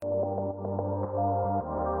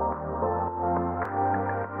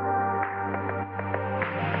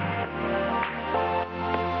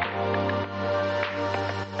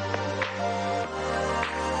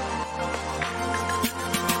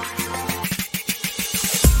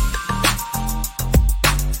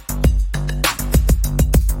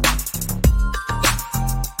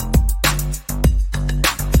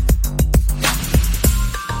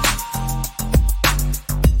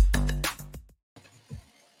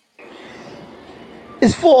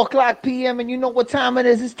It's 4 o'clock p.m. and you know what time it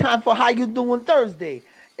is. It's time for How You Doing Thursday.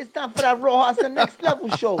 It's time for that Rojas the Next Level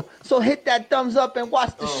show. So hit that thumbs up and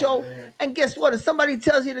watch the show. Man. And guess what? If somebody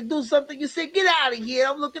tells you to do something, you say, "Get out of here!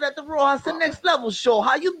 I'm looking at the Rojas the Next Level show.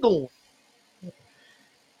 How you doing?"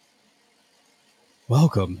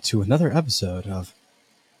 Welcome to another episode of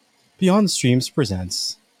Beyond Streams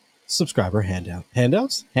presents subscriber handouts.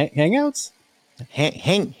 Hangouts.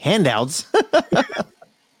 Handouts.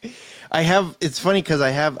 I have. It's funny because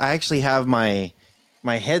I actually have my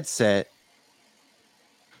headset.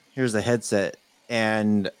 Here's the headset,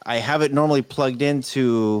 and I have it normally plugged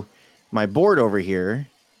into my board over here.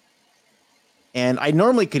 And I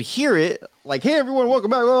normally could hear it, like, "Hey everyone,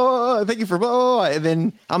 welcome back. Oh, thank you for." Oh. And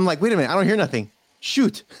then I'm like, "Wait a minute, I don't hear nothing.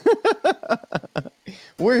 Shoot,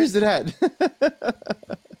 where is it at?"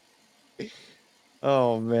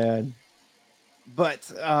 Oh man.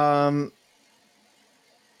 But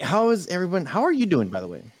how is everyone? How are you doing, by the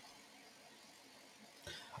way?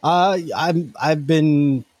 I've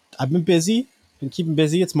been busy, been keeping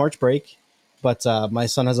busy. It's March break, but my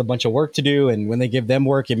son has a bunch of work to do, and when they give them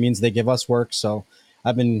work, it means they give us work. So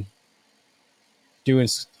I've been doing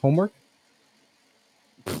homework.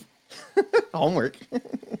 Homework.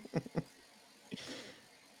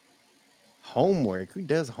 Homework. Who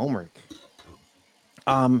does homework?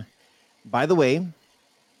 By the way,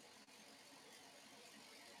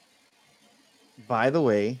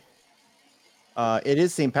 it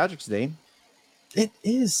is St. Patrick's Day. It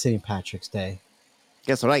is St. Patrick's Day.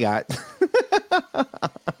 Guess what I got?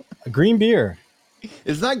 A green beer.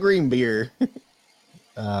 It's not green beer.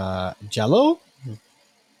 Jello?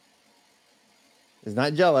 It's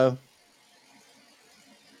not Jello.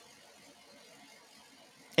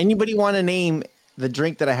 Anybody want to name the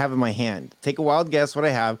drink that I have in my hand? Take a wild guess what I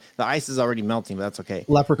have. The ice is already melting, but that's okay.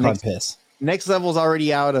 Leprechaun piss. Next level's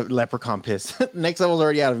already out of leprechaun piss. Next level's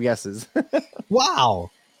already out of guesses. Wow.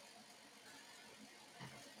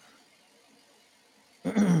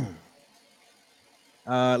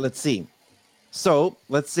 Let's see. So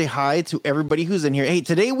let's say hi to everybody who's in here. Hey,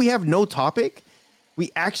 today we have no topic.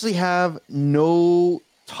 We actually have no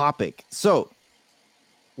topic. So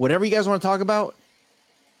whatever you guys want to talk about,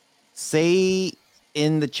 say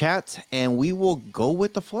in the chat and we will go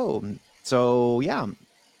with the flow. So yeah.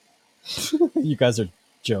 You guys are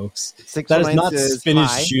jokes. That is not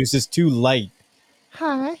spinach juice. It's too light.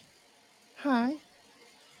 Hi.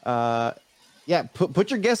 Yeah, put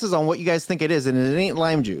your guesses on what you guys think it is, and it ain't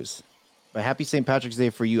lime juice. But happy St. Patrick's Day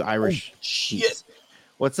for you Irish sheets.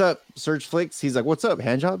 What's up, Serge Flicks? He's like, "What's up,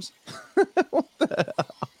 handjobs?" What the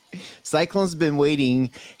hell? Cyclone's been waiting.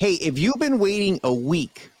 Hey, if you've been waiting a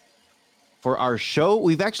week for our show,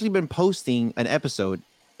 we've actually been posting an episode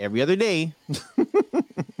every other day.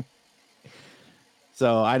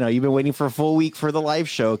 So I know you've been waiting for a full week for the live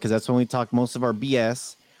show because that's when we talk most of our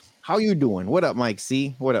BS. How you doing? What up, Mike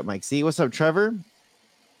C? What up, Mike C? What's up, Trevor?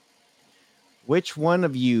 Which one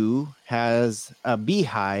of you has a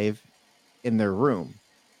beehive in their room?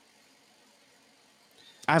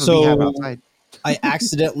 I have a beehive outside.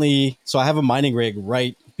 I have a mining rig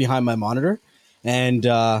right behind my monitor, and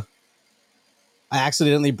I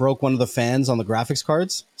accidentally broke one of the fans on the graphics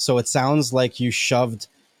cards. So it sounds like you shoved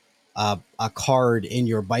a card in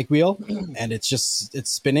your bike wheel and it's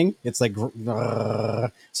spinning. It's like,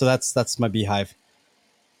 so that's my beehive.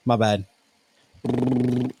 My bad.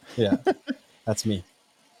 Yeah, that's me.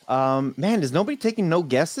 Man, is nobody taking no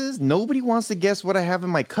guesses? Nobody wants to guess what I have in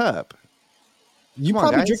my cup. You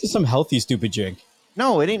probably drinking some healthy stupid drink.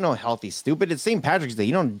 No, it ain't no healthy stupid. It's St. Patrick's Day.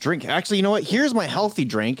 You don't drink. Actually, you know what? Here's my healthy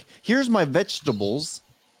drink. Here's my vegetables.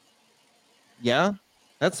 Yeah,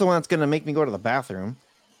 that's the one that's gonna make me go to the bathroom.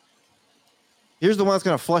 Here's the one that's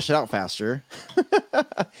going to flush it out faster.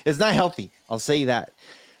 It's not healthy. I'll say you that.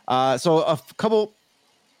 So a couple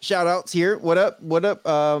shout outs here. What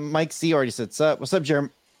up? Mike C already said sup. What's up,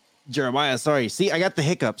 Jeremiah? Sorry. See, I got the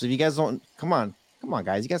hiccups. If you guys don't, come on,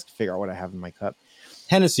 guys. You guys can figure out what I have in my cup.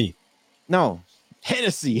 Hennessy. No.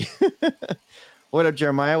 Hennessy. What up,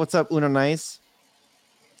 Jeremiah? What's up, Uno Nice?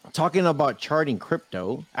 Talking about charting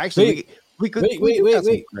crypto. Actually, we could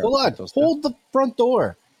wait. Hold on. Hold the front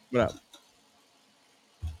door. What up?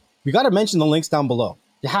 We got to mention the links down below.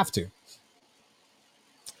 You have to.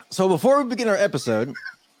 So before we begin our episode,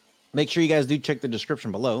 make sure you guys do check the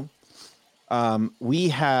description below. We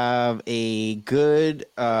have a good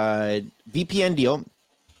VPN deal.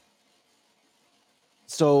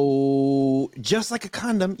 So just like a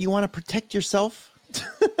condom, you want to protect yourself.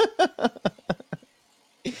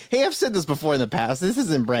 Hey, I've said this before in the past. This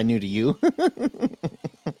isn't brand new to you.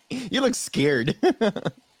 You look scared.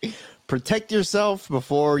 Protect yourself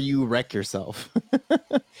before you wreck yourself.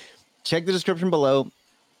 Check the description below.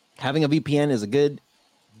 Having a VPN is a good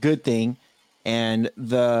thing, and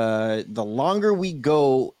the longer we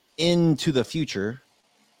go into the future,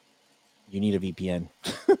 you need a VPN.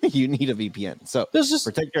 You need a VPN. So There's just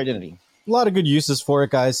protect your identity. a lot of good uses for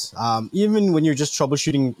it, guys. Even when you're just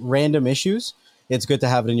troubleshooting random issues, it's good to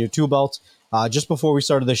have it in your tool belt. Just before we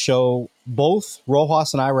started the show, both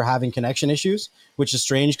Rojas and I were having connection issues, which is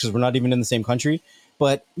strange because we're not even in the same country.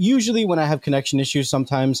 But usually when I have connection issues,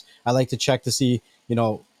 sometimes I like to check to see,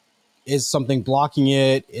 is something blocking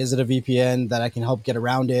it? Is it a VPN that I can help get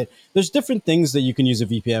around it? There's different things that you can use a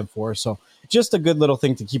VPN for. So just a good little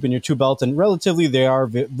thing to keep in your tool belt. And they are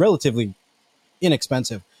relatively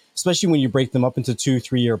inexpensive, especially when you break them up into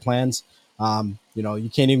 2-3 year plans. You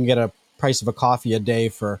can't even get a price of a coffee a day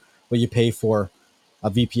for what you pay for a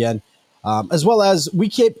VPN. As well as we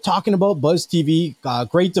keep talking about Buzz TV,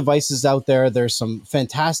 great devices out there. There's some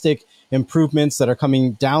fantastic improvements that are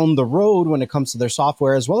coming down the road when it comes to their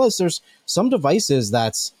software, as well as there's some devices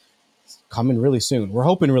that's coming really soon. We're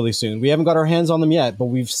hoping really soon. We haven't got our hands on them yet, but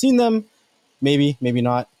we've seen them. Maybe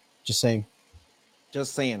not. Just saying.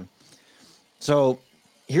 So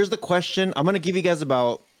here's the question. I'm going to give you guys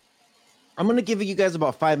about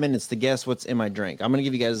 5 minutes to guess what's in my drink. I'm going to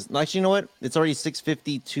give you guys, actually, you know what? It's already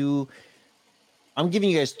 6:52. I'm giving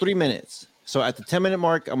you guys 3 minutes. So at the 10-minute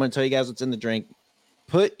mark, I'm going to tell you guys what's in the drink.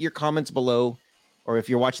 Put your comments below, or if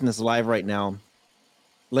you're watching this live right now,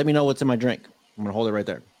 let me know what's in my drink. I'm going to hold it right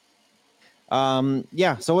there.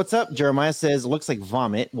 So what's up? Jeremiah says, looks like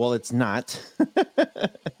vomit. Well, it's not.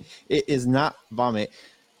 It is not vomit.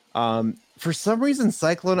 For some reason,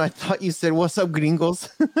 Cyclone, I thought you said, what's up, gringos?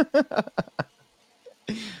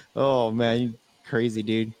 Oh, man, you crazy,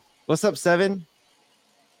 dude. What's up, Seven?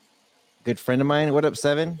 Good friend of mine. What up,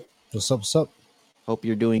 Seven? What's up? Hope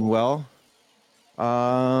you're doing well.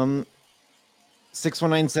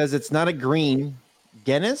 619 says it's not a green.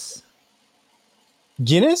 Guinness?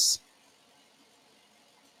 Guinness?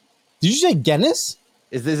 Did you say Guinness?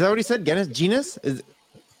 Is that what he said? Guinness? Genus?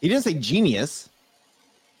 He didn't say genius.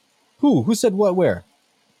 Who said what? Where?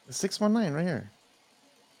 619 right here.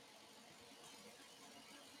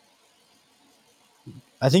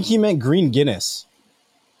 I think he meant green Guinness.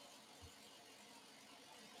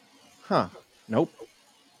 Huh. Nope.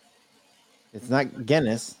 It's not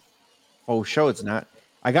Guinness. Oh, it's not.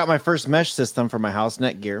 I got my first mesh system for my house,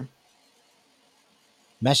 Netgear.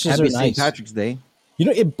 Meshes Happy are St. nice. Patrick's Day.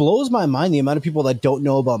 It blows my mind the amount of people that don't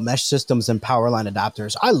know about mesh systems and Powerline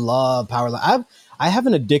adapters. I love Powerline. I have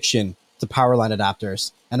an addiction to Powerline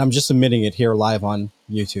adapters, and I'm just admitting it here live on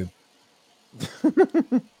YouTube.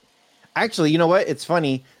 Actually, you know what? It's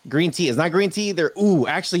funny. Green tea is not green tea.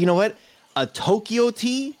 Actually, you know what? A Tokyo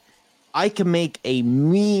tea. I can make a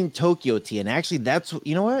mean Tokyo tea. And actually,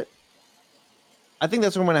 you know what? I think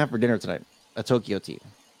that's what I'm going to have for dinner tonight. A Tokyo tea.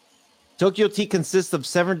 Tokyo tea consists of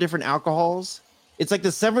 7 different alcohols. It's like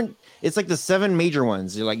the 7 major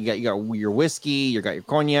ones. You got your whiskey, you got your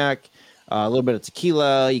cognac, a little bit of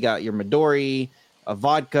tequila, you got your Midori, a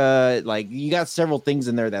vodka. Like, you got several things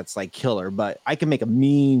in there that's like killer, but I can make a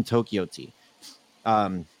mean Tokyo tea.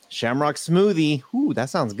 Shamrock smoothie. Ooh, that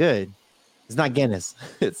sounds good. It's not Guinness.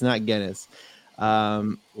 It's not Guinness.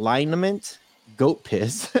 Liniment, goat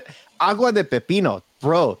piss, agua de pepino,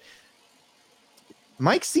 bro.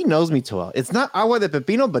 Mike C knows me too well. It's not agua de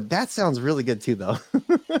pepino, but that sounds really good too, though.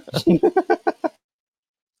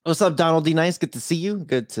 What's up, Donald D. Nice? Good to see you.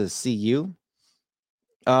 Good to see you.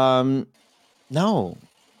 No.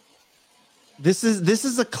 This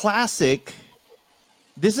is a classic.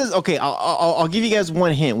 This is okay. I'll give you guys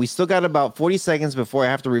one hint. We still got about 40 seconds before I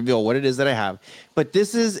have to reveal what it is that I have. But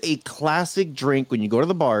this is a classic drink when you go to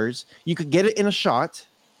the bars. You could get it in a shot.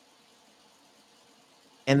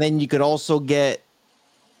 And then you could also get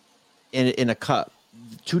in a cup.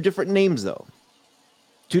 2 different names, though.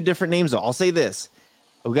 I'll say this.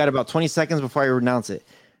 We got about 20 seconds before I announce it.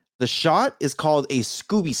 The shot is called a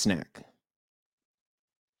Scooby Snack.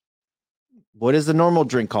 What is the normal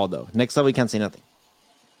drink called, though? Next level, we can't say nothing.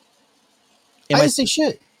 I didn't say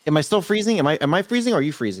shit. Am I still freezing? Am I freezing or are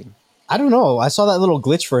you freezing? I don't know. I saw that little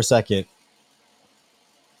glitch for a second.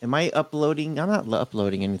 Am I uploading? I'm not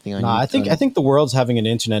uploading anything on YouTube. I think the world's having an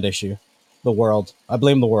internet issue. The world. I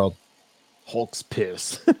blame the world. Hulk's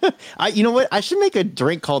piss. You know what? I should make a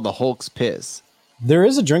drink called the Hulk's piss. There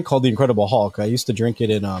is a drink called the Incredible Hulk. I used to drink it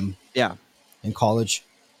in college.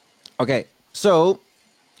 Okay, so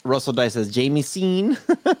Russell Dice says Jamie Scene.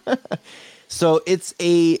 So it's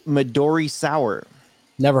a Midori sour.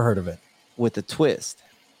 Never heard of it. With a twist.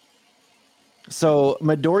 So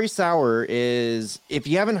Midori Sour is, if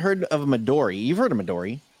you haven't heard of Midori, you've heard of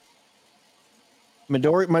Midori.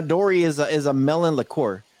 Midori is a melon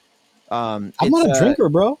liqueur. I'm not a drinker,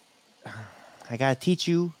 bro. I gotta teach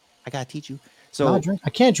you. So Not a drink. I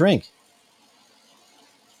can't drink.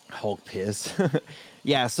 Hulk piss.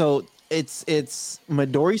 Yeah, so it's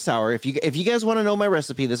Midori Sour. If you guys want to know my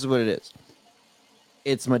recipe, this is what it is.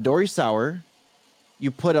 It's Midori Sour. You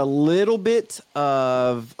put a little bit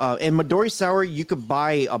of and Midori Sour, you could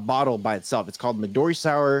buy a bottle by itself. It's called Midori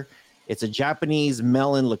Sour. It's a Japanese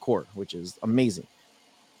melon liqueur, which is amazing.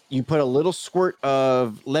 You put a little squirt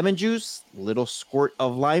of lemon juice, little squirt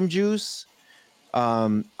of lime juice.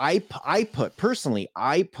 I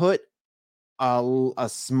put a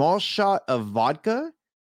small shot of vodka,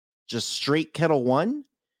 just straight Kettle One,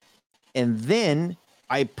 and then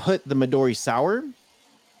I put the Midori Sour,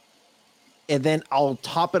 and then I'll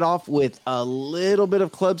top it off with a little bit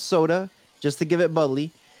of club soda just to give it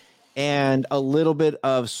bubbly, and a little bit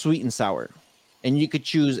of sweet and sour. And you could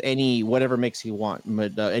choose whatever mix you want,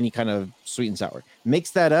 any kind of sweet and sour. Mix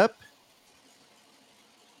that up.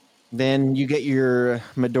 Then you get your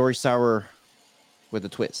Midori Sour with a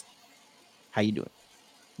twist. How you doing?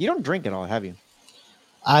 You don't drink it all, have you?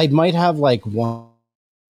 I might have like one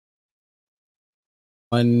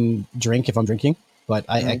drink if I'm drinking, but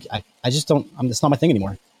I just don't. It's not my thing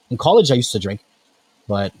anymore. In college, I used to drink,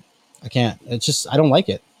 but I can't. It's just I don't like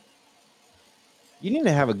it. You need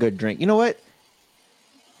to have a good drink. You know what?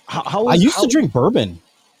 I used to drink bourbon.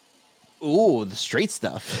 Ooh, the straight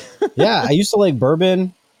stuff. Yeah, I used to like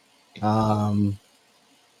bourbon,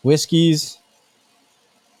 whiskeys.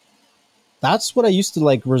 That's what I used to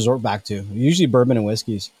like resort back to. Usually bourbon and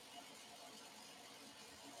whiskeys.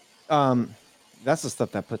 That's the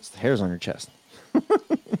stuff that puts the hairs on your chest.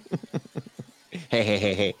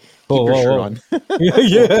 Hey. Keep Whoa, your shirt whoa. on.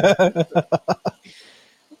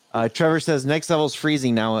 Yeah. Trevor says next level's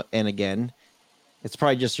freezing now and again. It's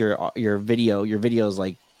probably just your video. Your video is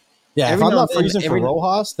like, yeah. If I'm not freezing for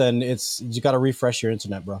Rojas, then you got to refresh your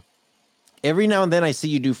internet, bro. Every now and then I see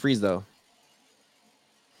you do freeze though.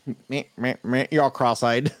 You're all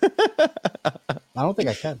cross-eyed. I don't think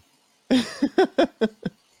I can.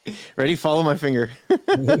 Ready? Follow my finger.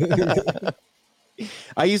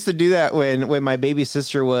 I used to do that when my baby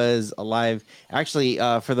sister was alive. Actually,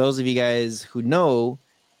 for those of you guys who know,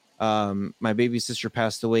 my baby sister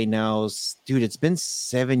passed away now. Dude, it's been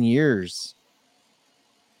 7 years.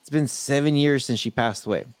 It's been 7 years since she passed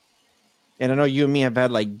away. And I know you and me have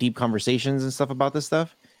had like deep conversations and stuff about this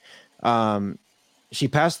stuff. She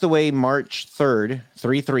passed away March 3rd,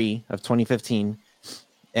 3/3 of 2015.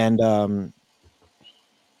 And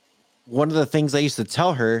one of the things I used to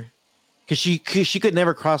tell her, because she could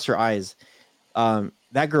never cross her eyes.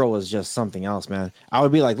 That girl was just something else, man. I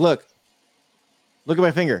would be like, look at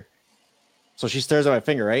my finger. So she stares at my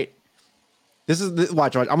finger, right?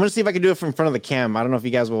 Watch. I'm gonna see if I can do it from front of the cam. I don't know if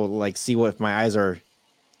you guys will like see if my eyes are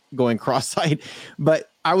going cross-eyed, but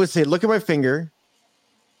I would say, look at my finger.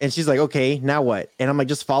 And she's like, okay, now what? And I'm like,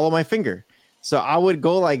 just follow my finger. So I would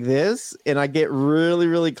go like this, and I get really,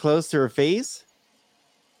 really close to her face.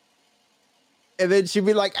 And then she'd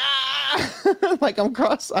be like, ah, like I'm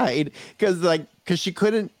cross-eyed because she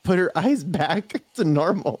couldn't put her eyes back to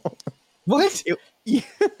normal. What?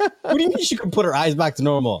 What do you mean she could put her eyes back to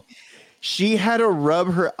normal? She had to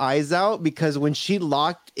rub her eyes out because when she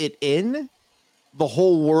locked it in, the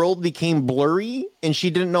whole world became blurry and she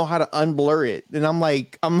didn't know how to unblur it. And I'm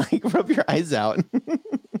like, rub your eyes out.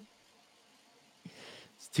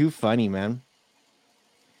 It's too funny, man.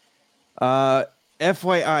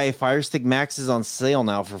 FYI, Fire Stick Max is on sale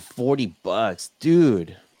now for $40,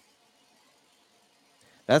 dude.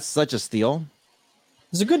 That's such a steal.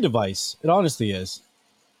 It's a good device. It honestly is.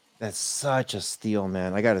 That's such a steal,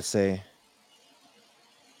 man. I gotta say.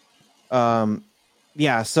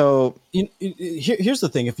 Yeah. So here's the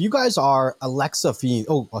thing: if you guys are Alexa fiends,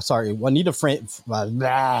 Juanita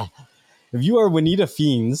if you are Juanita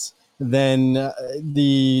fiends, then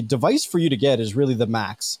the device for you to get is really the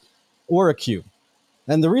Max or a Cube.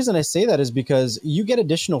 And the reason I say that is because you get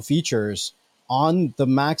additional features on the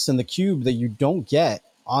Max and the Cube that you don't get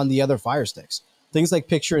on the other Fire Sticks. Things like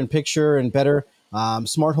picture-in-picture and better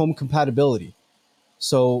smart home compatibility.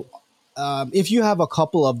 So if you have a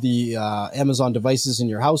couple of the Amazon devices in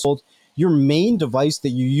your household, your main device that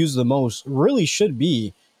you use the most really should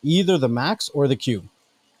be either the Max or the Cube,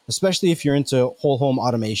 especially if you're into whole home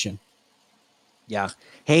automation. Yeah.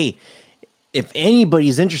 Hey, if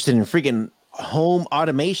anybody's interested in freaking home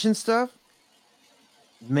automation stuff,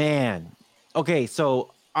 man. Okay,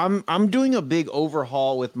 so I'm doing a big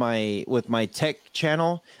overhaul with my tech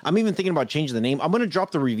channel. I'm even thinking about changing the name. I'm gonna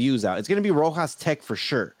drop the reviews out. It's gonna be Rojas Tech for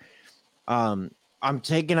sure. I'm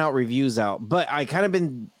taking out reviews out, but I kind of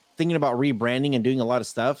been thinking about rebranding and doing a lot of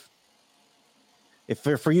stuff. If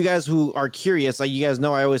for you guys who are curious, like you guys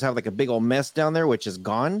know, I always have like a big old mess down there, which is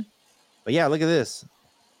gone. But yeah, look at this.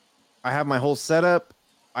 I have my whole setup.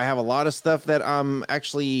 I have a lot of stuff that I'm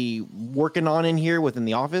actually working on in here within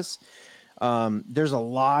the office. There's a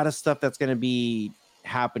lot of stuff that's going to be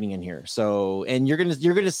happening in here. So, and you're going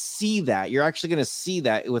to see that. You're actually going to see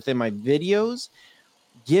that within my videos.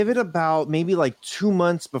 Give it about maybe like 2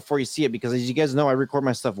 months before you see it, because as you guys know, I record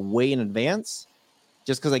my stuff way in advance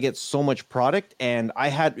just because I get so much product. And I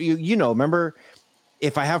had, you know, remember,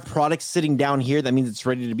 if I have products sitting down here, that means it's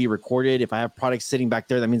ready to be recorded. If I have products sitting back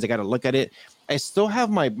there, that means I got to look at it. I still have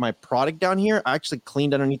my product down here. I actually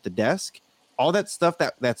cleaned underneath the desk. All that stuff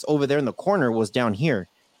that's over there in the corner was down here.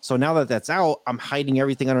 So now that that's out, I'm hiding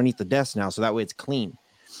everything underneath the desk now, so that way it's clean.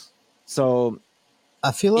 So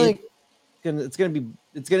I feel like it's gonna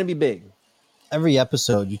be big. Every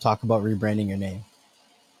episode you talk about rebranding your name.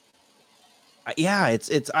 Yeah,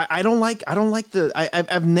 I don't like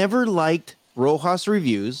I've never liked Rojas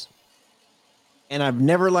Reviews, and I've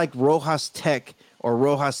never liked Rojas Tech or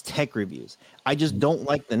Rojas Tech Reviews. I just don't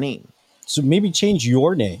like the name. So maybe change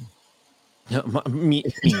your name. mi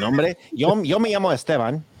nombre, yo me llamo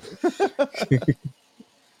Esteban.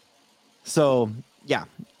 So yeah,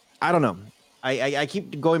 I don't know. I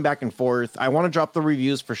keep going back and forth. I want to drop the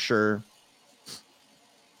reviews for sure.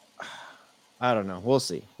 I don't know. We'll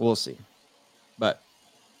see. But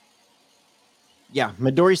yeah,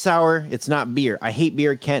 Midori Sour, it's not beer. I hate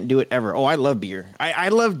beer. Can't do it ever. Oh, I love beer. I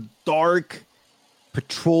love dark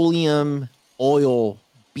petroleum oil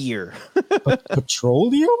beer.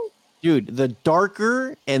 Petroleum? Dude, the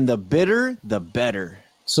darker and the bitter, the better.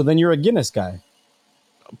 So then you're a Guinness guy.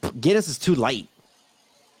 Guinness is too light.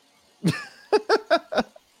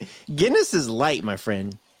 Guinness is light, my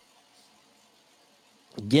friend.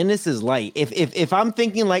 Guinness is light. If I'm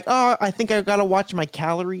thinking like, oh, I think I gotta watch my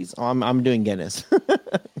calories, I'm doing Guinness.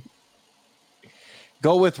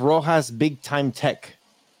 Go with Rojas Big Time Tech.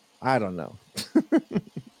 I don't know.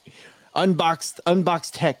 Unboxed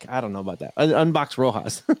Tech. I don't know about that. Unboxed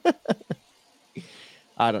Rojas.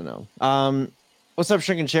 I don't know. What's up,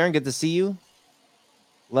 Shrink and Sharon? Good to see you.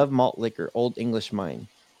 Love malt liquor, Old English Mine.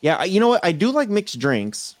 Yeah, you know what? I do like mixed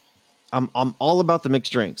drinks. I'm all about the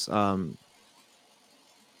mixed drinks.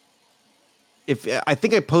 If I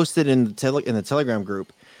think I posted in the Telegram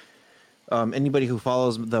group. Anybody who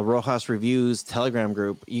follows the Rojas Reviews Telegram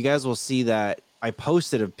group, you guys will see that I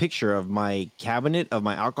posted a picture of my cabinet of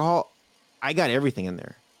my alcohol. I got everything in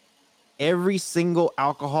there. Every single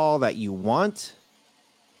alcohol that you want.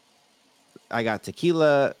 I got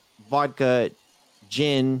tequila, vodka,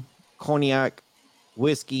 gin, cognac,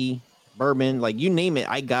 whiskey, bourbon, like you name it.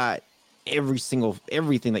 I got everything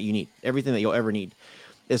that you need, everything that you'll ever need.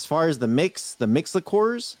 As far as the mix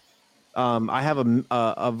liqueurs, I have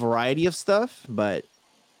a variety of stuff, but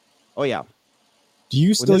oh yeah. Do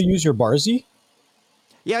you still use your Barzy?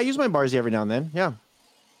 Yeah, I use my Barzy every now and then. Yeah.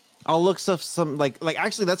 I'll look some like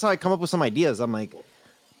actually that's how I come up with some ideas. I'm like,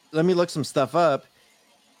 let me look some stuff up,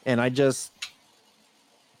 and I just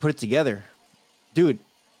put it together. Dude,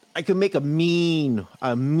 I could make a mean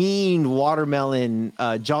watermelon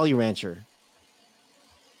Jolly Rancher.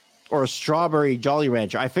 Or a strawberry Jolly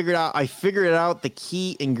Rancher. I figured out the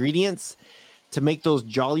key ingredients to make those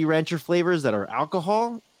Jolly Rancher flavors that are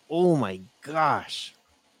alcohol. Oh my gosh.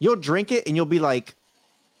 You'll drink it and you'll be like,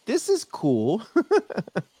 this is cool.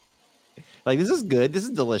 Like, this is good. This is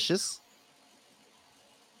delicious.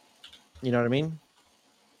 You know what I mean?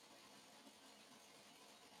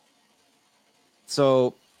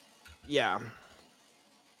 So, yeah.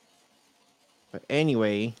 But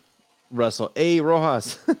anyway, Russell. Hey,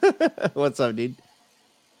 Rojas. What's up, dude?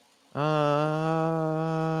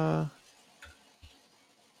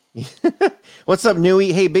 What's up,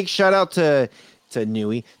 Nui? Hey, big shout out to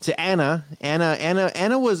Nui, to Anna.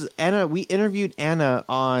 We interviewed Anna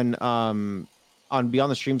on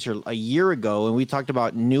Beyond the Streams here a year ago, and we talked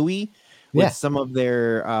about Nui with some of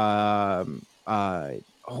their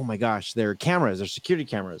oh my gosh, their cameras, their security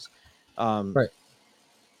cameras. Right.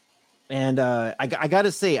 And I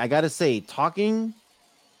gotta say, talking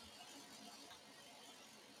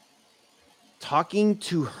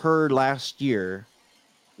to her last year,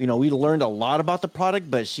 you know, we learned a lot about the product,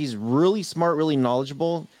 but she's really smart, really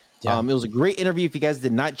knowledgeable. Yeah. It was a great interview. If you guys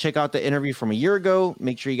did not check out the interview from a year ago,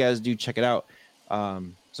 make sure you guys do check it out.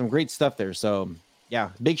 Some great stuff there. So yeah,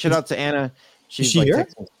 big shout out to Anna. She's she like here?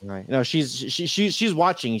 texting. Right. No, she's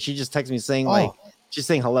watching. She just texted me saying like she's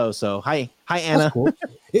saying hello. So hi Anna. That's cool.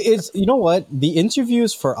 It's, you know what, the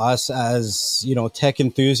interviews for us as, you know, tech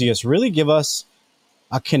enthusiasts really give us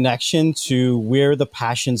a connection to where the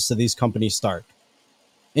passions to these companies start,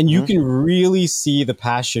 and you can really see the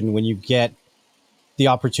passion when you get the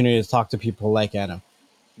opportunity to talk to people like Anna.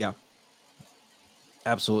 Yeah.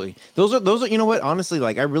 Absolutely. Those are, you know what, honestly,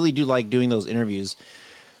 like I really do like doing those interviews.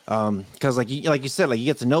 Because like you said, like you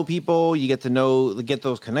get to know people, you get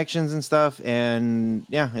those connections and stuff, and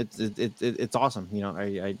yeah, it's awesome. You know,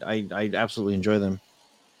 I absolutely enjoy them.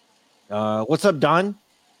 What's up, Don?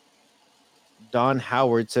 Don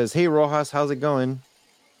Howard says, "Hey Rojas, how's it going?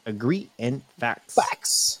 Agree and facts."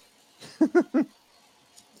 Facts.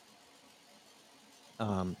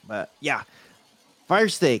 But yeah, Fire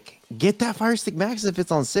Stick. Get that Fire Stick Max if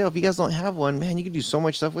it's on sale. If you guys don't have one, man, you can do so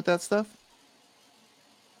much stuff with that stuff.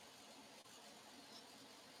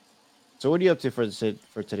 So what are you up to for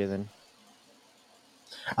today then?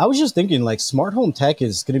 I was just thinking, like, smart home tech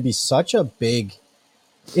is going to be such a big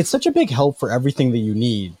help for everything that you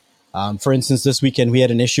need. For instance, this weekend we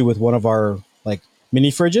had an issue with one of our like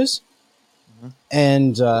mini fridges,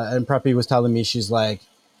 and Preppy was telling me, she's like,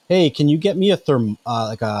 "Hey, can you get me a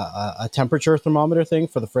temperature thermometer thing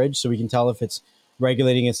for the fridge so we can tell if it's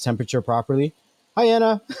regulating its temperature properly?" Hi,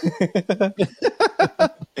 Anna.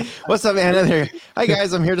 What's up, Anna? There. Hi,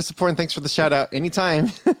 guys. I'm here to support, and thanks for the shout out.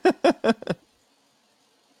 Anytime.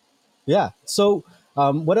 Yeah. So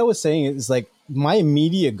what I was saying is, like, my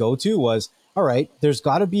immediate go-to was, all right, there's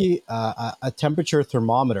got to be a temperature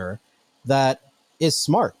thermometer that is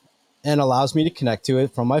smart and allows me to connect to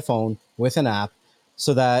it from my phone with an app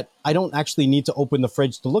so that I don't actually need to open the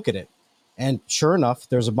fridge to look at it. And sure enough,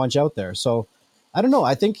 there's a bunch out there. So I don't know.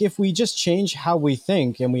 I think if we just change how we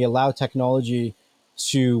think and we allow technology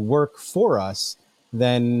to work for us,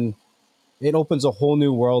 then it opens a whole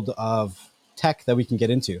new world of tech that we can get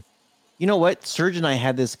into. You know what? Serge and I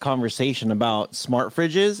had this conversation about smart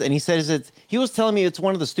fridges, and he says he was telling me it's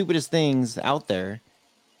one of the stupidest things out there.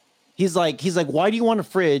 He's like, why do you want a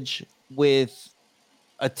fridge with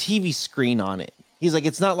a TV screen on it? He's like,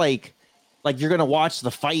 it's not like you're gonna watch the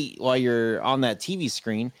fight while you're on that TV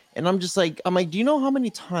screen. And I'm like, do you know how many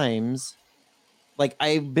times like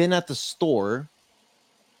I've been at the store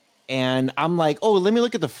and I'm like, oh, let me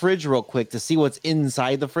look at the fridge real quick to see what's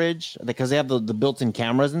inside the fridge because they have the built-in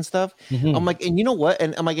cameras and stuff. Mm-hmm. I'm like, and you know what?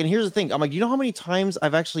 And I'm like, and here's the thing. I'm like, you know how many times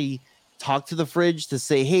I've actually talked to the fridge to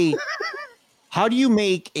say, hey, how do you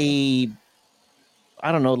make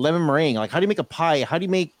I don't know, lemon meringue? Like, how do you make a pie? How do you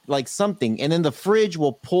make like something? And then the fridge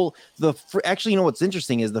will pull actually, you know what's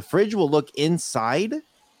interesting is the fridge will look inside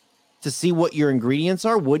to see what your ingredients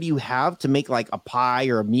are. What do you have to make like a pie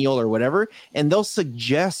or a meal or whatever? And they'll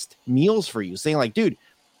suggest meals for you, saying like, dude,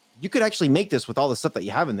 you could actually make this with all the stuff that you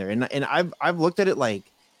have in there. And I've looked at it like,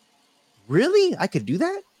 really? I could do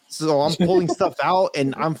that? So I'm pulling stuff out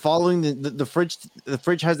and I'm following the fridge. The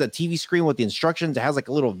fridge has that TV screen with the instructions. It has like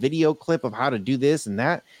a little video clip of how to do this and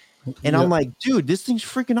that. And I'm like, dude, this thing's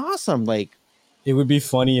freaking awesome. Like, it would be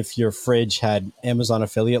funny if your fridge had Amazon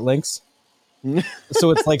affiliate links.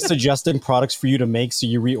 So it's like suggesting products for you to make so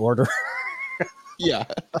you reorder. Yeah.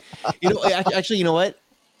 You know, actually, you know what?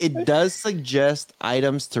 It does suggest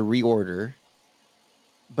items to reorder,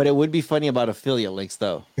 but it would be funny about affiliate links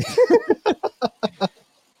though.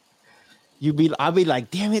 I'll be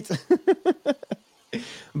like, damn it.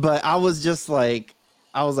 But I was like,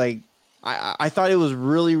 I thought it was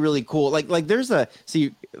really, really cool. Like there's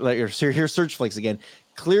here's Search Flakes again.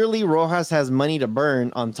 Clearly Rojas has money to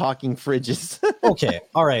burn on talking fridges. Okay.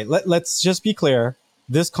 All right. Let's just be clear.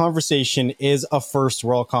 This conversation is a first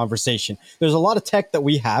world conversation. There's a lot of tech that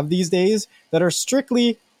we have these days that are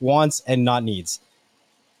strictly wants and not needs.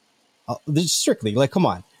 Strictly, like, come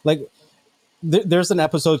on. Like, there's an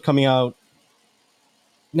episode coming out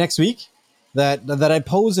next week that I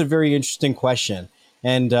pose a very interesting question,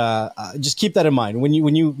 and just keep that in mind when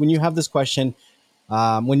you have this question.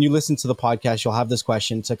 When you listen to the podcast, you'll have this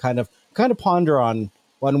question to kind of ponder on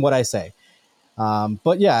what I say.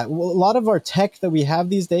 But yeah, a lot of our tech that we have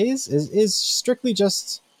these days is strictly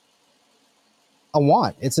just a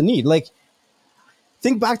want. It's a need. Like,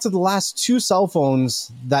 think back to the last two cell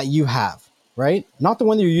phones that you have, right? Not the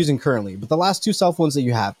one that you're using currently, but the last two cell phones that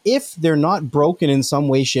you have. If they're not broken in some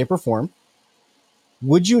way, shape, or form,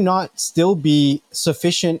 would you not still be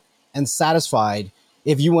sufficient and satisfied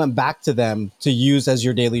if you went back to them to use as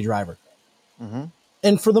your daily driver? Mm-hmm.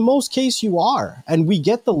 And for the most case, you are. And we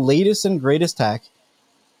get the latest and greatest tech,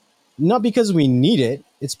 not because we need it,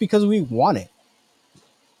 it's because we want it.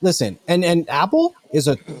 listen, and Apple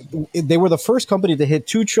they were the first company to hit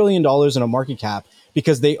 $2 trillion in a market cap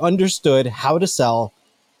because they understood how to sell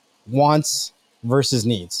wants versus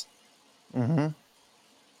needs. Mm-hmm.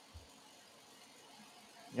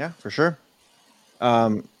 Yeah, for sure.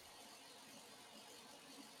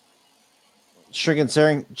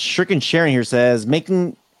 Shrikin Sharon here says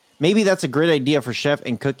maybe that's a great idea for chef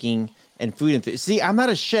and cooking and food. See, I'm not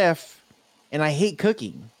a chef, and I hate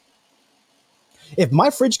cooking. If my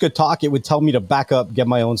fridge could talk, it would tell me to back up, get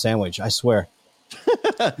my own sandwich. I swear.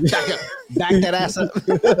 Back that ass up.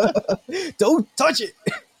 Don't touch it.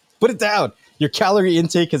 Put it down. Your calorie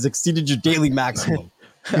intake has exceeded your daily maximum.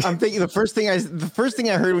 I'm thinking the first thing I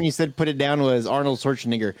heard when you said put it down was Arnold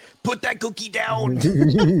Schwarzenegger. Put that cookie down.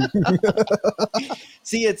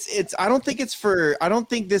 See, I don't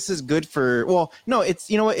think this is good for, well, no,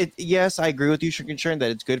 it's, you know what, yes, I agree with you, Shrikin,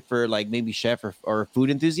 that it's good for like maybe chef or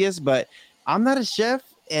food enthusiasts, but I'm not a chef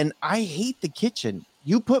and I hate the kitchen.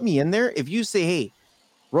 You put me in there. If you say, hey,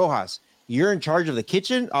 Rojas, you're in charge of the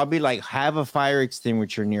kitchen, I'll be like, have a fire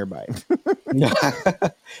extinguisher nearby.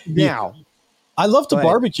 Now, I love to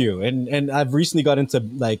barbecue, and I've recently got into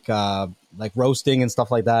like roasting and stuff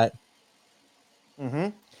like that. Mm-hmm.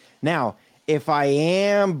 Now, if I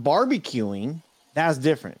am barbecuing, that's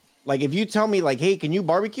different. Like if you tell me like, hey, can you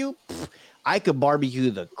barbecue? I could barbecue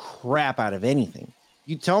the crap out of anything.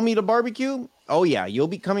 You tell me to barbecue, oh yeah, you'll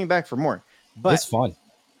be coming back for more. But it's fun.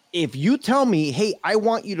 If you tell me, hey, I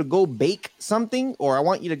want you to go bake something, or I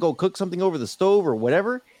want you to go cook something over the stove or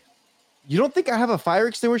whatever, you don't think I have a fire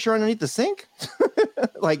extinguisher underneath the sink?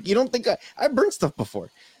 Like, you don't think I burned stuff before.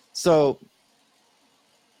 So,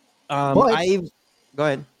 go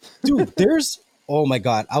ahead. Dude, oh my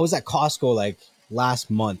God. I was at Costco like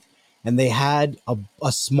last month and they had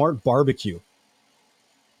a smart barbecue.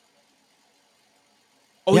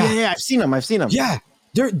 Oh yeah. I've seen them. Yeah.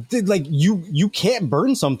 They're like, you can't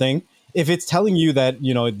burn something if it's telling you that,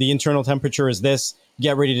 you know, the internal temperature is this,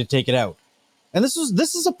 get ready to take it out. And this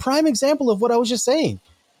is a prime example of what I was just saying,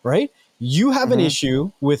 right? You have an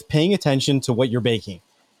issue with paying attention to what you're baking.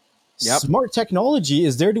 Yep. Smart technology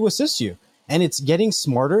is there to assist you, and it's getting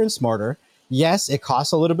smarter and smarter. Yes, it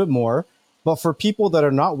costs a little bit more, but for people that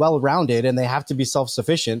are not well-rounded and they have to be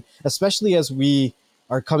self-sufficient, especially as we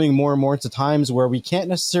are coming more and more into times where we can't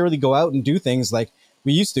necessarily go out and do things like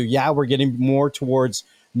we used to. Yeah, we're getting more towards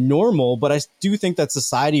normal, but I do think that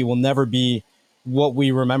society will never be what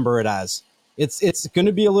we remember it as. It's going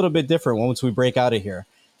to be a little bit different once we break out of here.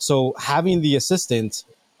 So having the assistance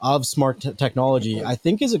of smart technology, I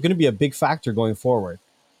think, is going to be a big factor going forward.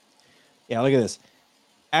 Yeah, look at this.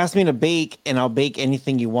 Ask me to bake, and I'll bake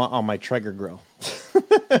anything you want on my Traeger grill.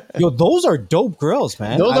 Yo, those are dope grills,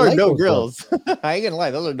 man. Those are dope grills. I ain't gonna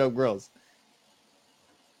lie, those are dope grills.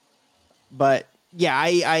 But yeah,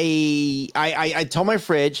 I tell my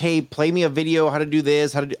fridge, hey, play me a video how to do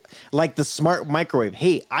this, like the smart microwave.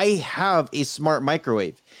 Hey, I have a smart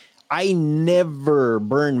microwave. I never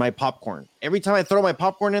burn my popcorn. Every time I throw my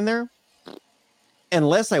popcorn in there,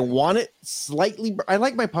 unless I want it slightly, I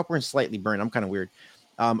like my popcorn slightly burned. I'm kind of weird.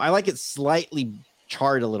 I like it slightly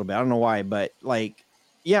charred a little bit. I don't know why, but like,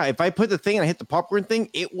 yeah, if I put the thing and I hit the popcorn thing,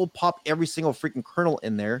 it will pop every single freaking kernel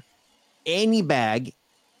in there. Any bag,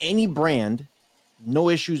 any brand, no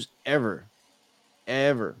issues ever.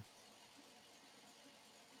 Ever.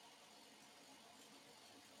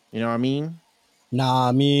 You know what I mean? Nah,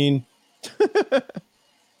 I mean...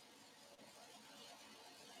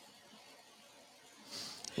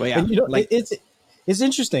 Well, yeah, and, you know, like, it's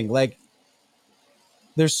interesting. Like,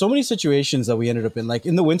 there's so many situations that we ended up in. Like,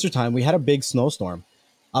 in the wintertime, we had a big snowstorm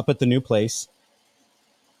up at the new place.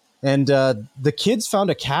 And the kids found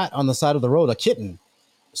a cat on the side of the road, a kitten.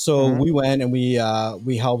 So we went and we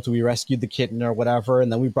helped. We rescued the kitten or whatever.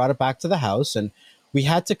 And then we brought it back to the house. And we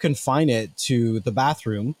had to confine it to the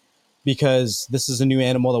bathroom because this is a new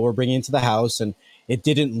animal that we're bringing into the house. And it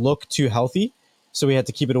didn't look too healthy. So we had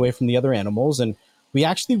to keep it away from the other animals. And we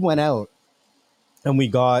actually went out and we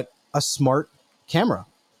got a smart camera.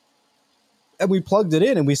 And we plugged it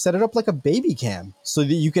in and we set it up like a baby cam so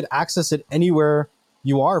that you could access it anywhere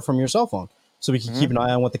you are from your cell phone. So we could keep an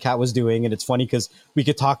eye on what the cat was doing. And it's funny because we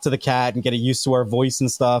could talk to the cat and get it used to our voice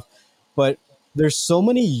and stuff. But there's so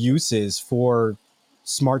many uses for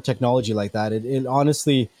smart technology like that. It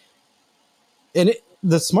honestly, and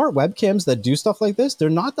the smart webcams that do stuff like this, they're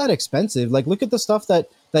not that expensive. Like, look at the stuff that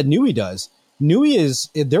Nui does. Nui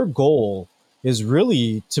their goal is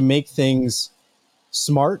really to make things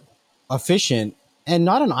smart, efficient, and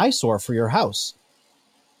not an eyesore for your house.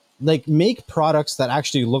 Like, make products that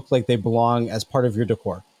actually look like they belong as part of your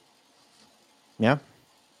decor. Yeah.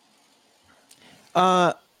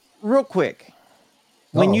 real quick,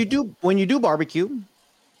 when Uh-oh. you do barbecue,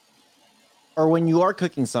 or when you are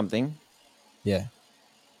cooking something, Yeah.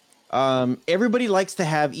 everybody likes to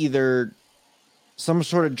have either some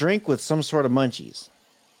sort of drink with some sort of munchies.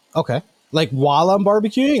 Okay. Like while I'm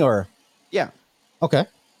barbecuing, or Yeah. okay.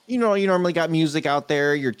 You know, you normally got music out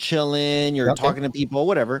there, you're chilling, you're Okay. talking to people,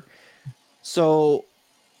 whatever. So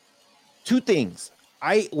two things.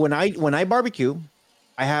 When I barbecue,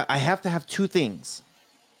 I have to have two things.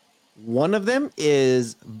 One of them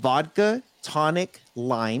is vodka tonic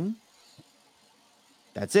lime.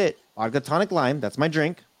 That's it. Vodka tonic lime. That's my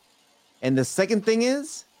drink. And the second thing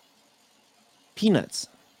is peanuts.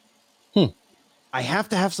 I have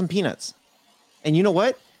to have some peanuts. And you know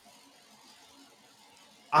what?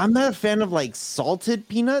 I'm not a fan of like salted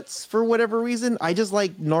peanuts for whatever reason. I just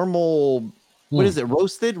like normal. What is it?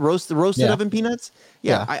 Roasted Yeah. oven peanuts.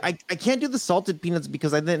 Yeah, Yeah. I can't do the salted peanuts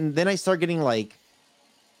because then I start getting like,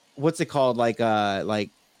 what's it called? Like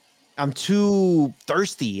I'm too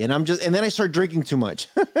thirsty and and then I start drinking too much.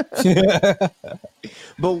 But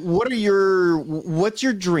what's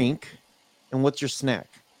your drink and what's your snack?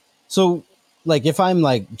 So, like, if I'm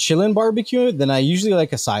like chilling barbecue, then I usually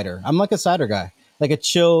like a cider. I'm like a cider guy, like a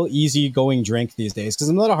chill, easy going drink these days because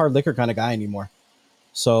I'm not a hard liquor kind of guy anymore.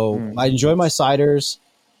 So I enjoy my ciders,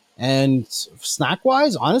 and snack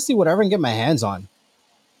wise, honestly, whatever I can get my hands on.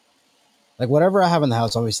 Like whatever I have in the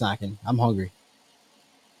house, I'll be snacking. I'm hungry.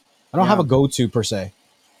 I don't have a go-to per se.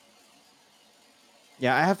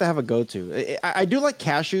 Yeah, I have to have a go-to. I do like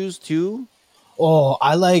cashews too. Oh,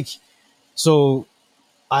 I like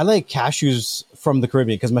cashews from the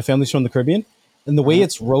Caribbean because my family's from the Caribbean, and the way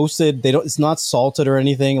it's roasted, it's not salted or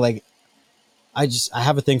anything. Like, I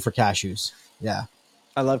have a thing for cashews. Yeah.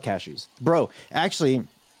 I love cashews, bro. Actually,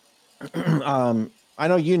 I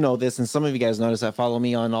know you know this, and some of you guys notice that follow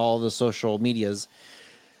me on all the social medias.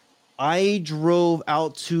 I drove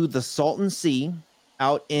out to the Salton Sea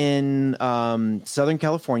out in Southern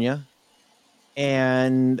California,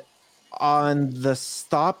 and on the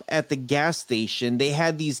stop at the gas station, they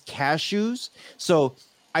had these cashews. So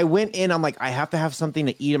I went in, I'm like, I have to have something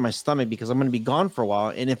to eat in my stomach because I'm going to be gone for a while.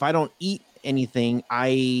 And if I don't eat anything,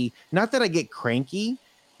 not that I get cranky,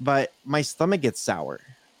 but my stomach gets sour.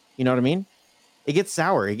 You know what I mean? It gets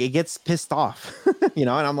sour. It gets pissed off, and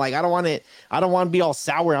I'm like, I don't want to be all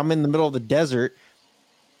sour. I'm in the middle of the desert,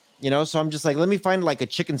 so I'm just like, let me find like a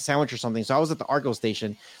chicken sandwich or something. So I was at the Argo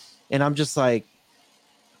station and I'm just like,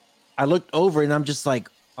 I looked over and I'm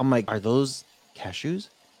like, are those cashews?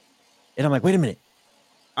 And I'm like, wait a minute.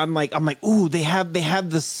 I'm like, ooh, they have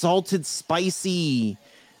the salted spicy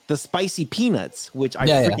peanuts, which I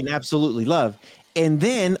freaking absolutely love. And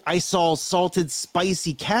then I saw salted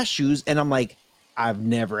spicy cashews and I'm like, I've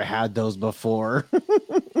never had those before.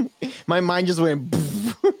 My mind just went,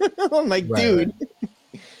 I'm like, dude.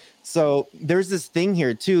 So there's this thing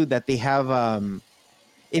here too that they have,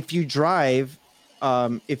 if you drive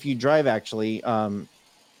actually, hold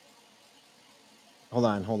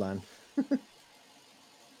on.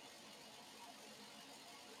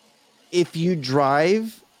 If you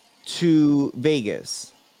drive to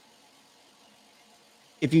Vegas,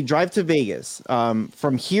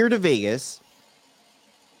 from here to Vegas,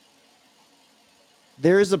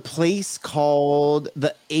 there's a place called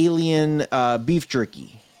the Alien Beef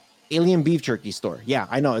Jerky store. Yeah,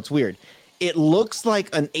 I know, it's weird. It looks like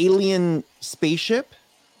an alien spaceship.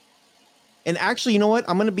 And actually, you know what?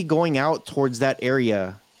 I'm going to be going out towards that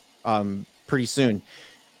area pretty soon.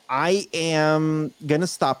 I am going to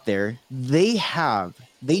stop there. They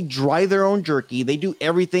dry their own jerky. They do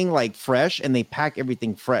everything like fresh and they pack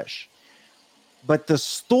everything fresh. But the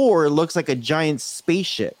store looks like a giant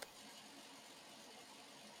spaceship.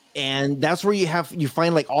 And that's where you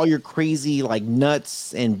find like all your crazy like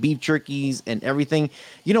nuts and beef jerkies and everything.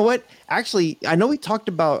 You know what? Actually, I know we talked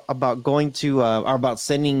about going to or about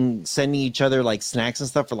sending each other like snacks and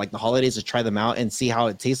stuff for like the holidays to try them out and see how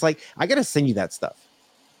it tastes like. I gotta send you that stuff.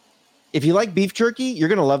 If you like beef jerky, you're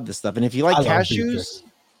gonna love this stuff. And if you like cashews,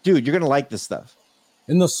 dude, you're gonna like this stuff.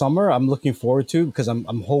 In the summer, I'm looking forward to because I'm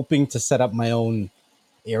hoping to set up my own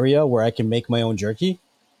area where I can make my own jerky.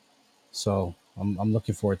 So I'm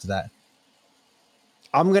looking forward to that.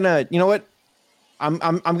 I'm gonna, you know what? I'm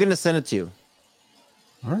gonna send it to you.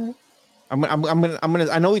 All right. I'm gonna.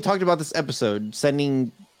 I know we talked about this episode,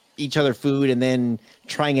 sending each other food and then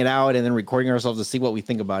trying it out and then recording ourselves to see what we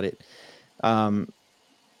think about it. But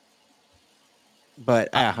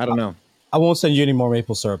I don't know. I won't send you any more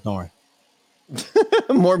maple syrup. Don't worry.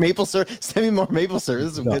 More maple syrup. Send me more maple syrup.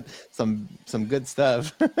 This is some good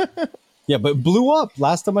stuff. Yeah, but it blew up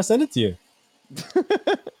last time I sent it to you.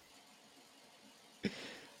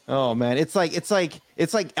 Oh man, it's like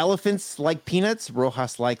elephants like peanuts.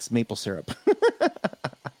 Rojas likes maple syrup.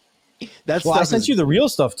 That's Well, I sent you the real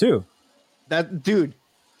stuff too. that dude.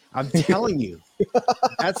 I'm telling you,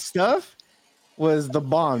 that stuff was the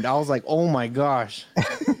bomb. I was like, oh my gosh.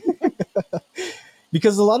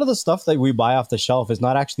 Because a lot of the stuff that we buy off the shelf is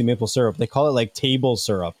not actually maple syrup. They call it like table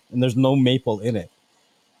syrup, and there's no maple in it.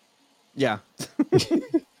 Yeah,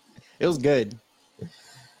 it was good.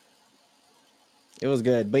 It was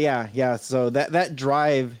good, but yeah. So that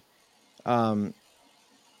drive, I'm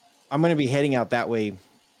gonna be heading out that way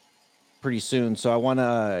pretty soon. So I'm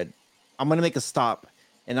gonna make a stop,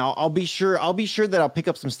 and I'll be sure that I'll pick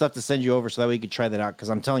up some stuff to send you over so that way you can try that out. Because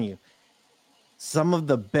I'm telling you, some of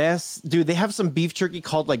the best, dude. They have some beef jerky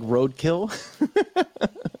called like Roadkill.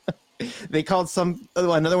 They called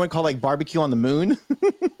another one called like Barbecue on the Moon.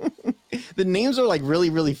 The names are like really,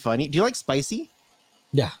 really funny. Do you like spicy?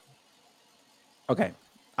 Yeah. Okay.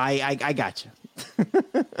 I got you.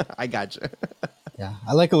 I got you. Yeah.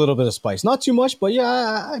 I like a little bit of spice. Not too much, but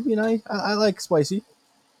yeah, I mean, I like spicy.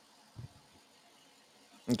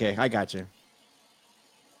 Okay, I got you.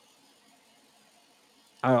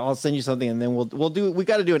 I'll send you something, and then we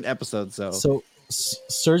got to do an episode. So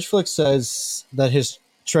Surgeflix says that his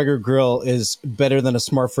Traeger grill is better than a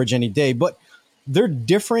smart fridge any day, but they're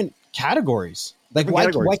different categories. Like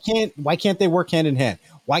why can't they work hand in hand?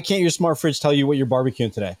 Why can't your smart fridge tell you what you're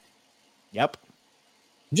barbecuing today? Yep.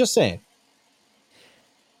 I'm just saying.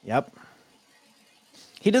 Yep.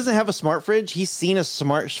 He doesn't have a smart fridge. He's seen a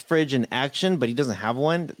smart fridge in action, but he doesn't have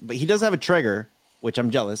one. But he does have a Traeger, which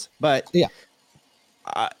I'm jealous. But yeah.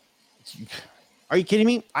 Are you kidding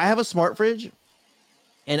me? I have a smart fridge,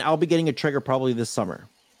 and I'll be getting a Traeger probably this summer.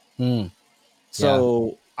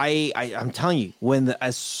 So I'm telling you,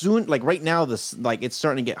 as soon like right now, it's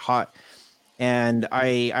starting to get hot, and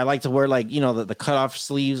I like to wear like the cutoff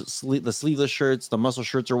sleeves, the sleeveless shirts, the muscle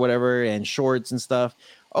shirts or whatever, and shorts and stuff.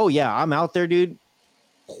 Oh yeah, I'm out there, dude.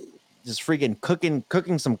 Just freaking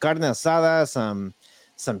cooking some carne asada,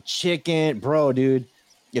 some chicken, bro, dude.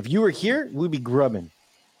 If you were here, we'd be grubbing.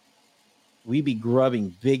 We'd be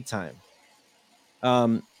grubbing big time.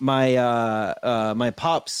 My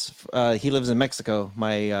pops, he lives in Mexico.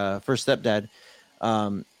 My first stepdad,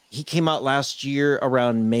 he came out last year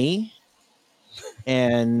around May,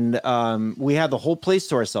 and we had the whole place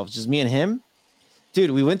to ourselves, just me and him.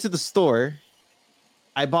 Dude, we went to the store.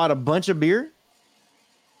 I bought a bunch of beer,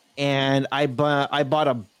 and I bought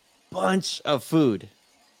a bunch of food,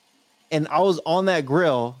 and I was on that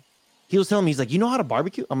grill. He was telling me, he's like, you know how to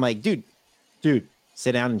barbecue? I'm like, dude,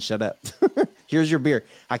 sit down and shut up. Here's your beer.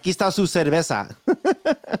 Aquí está su cerveza.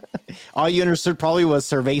 All you understood probably was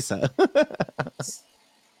cerveza.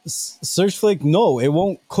 Surgeflake, no, it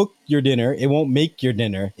won't cook your dinner. It won't make your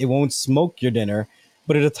dinner. It won't smoke your dinner.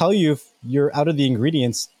 But it'll tell you if you're out of the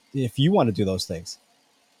ingredients if you want to do those things.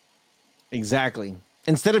 Exactly.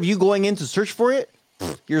 Instead of you going in to search for it,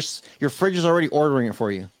 your fridge is already ordering it for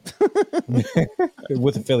you.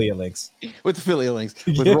 With affiliate links. With affiliate links.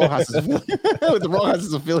 With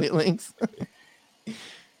Rojas's affiliate links.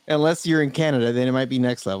 Unless you're in Canada, then it might be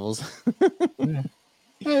next levels. Yeah.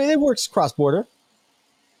 It works cross-border.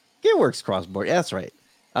 It works cross-border. That's right.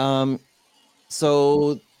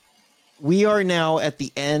 So we are now at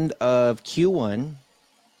the end of Q1.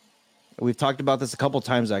 We've talked about this a couple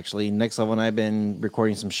times, actually. Next Level and I have been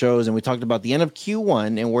recording some shows, and we talked about the end of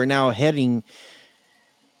Q1, and we're now heading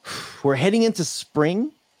into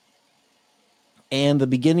spring and the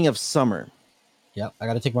beginning of summer. Yep, I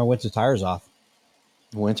got to take my winter tires off.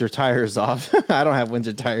 Winter tires off. I don't have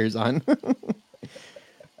winter tires on.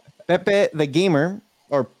 Pepe the Gamer,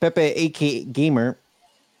 or Pepe AK Gamer,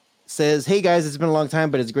 says, hey guys, it's been a long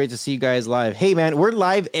time, but it's great to see you guys live. Hey man, we're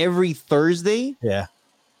live every Thursday. Yeah.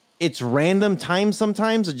 It's random time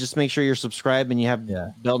sometimes, so just make sure you're subscribed and you have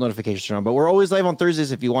bell notifications on. But we're always live on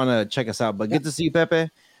Thursdays if you want to check us out. But good to see you,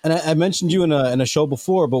 Pepe. And I mentioned you in a show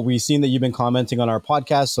before, but we've seen that you've been commenting on our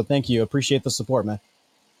podcast, so thank you. Appreciate the support, man.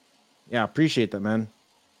 Yeah, appreciate that, man.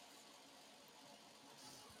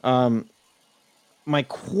 My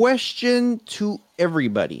question to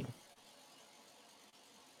everybody.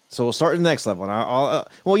 So we'll start in the Next Level. And I'll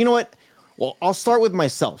well, you know what? Well, I'll start with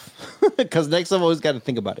myself because Next Level always got to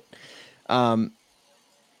think about it.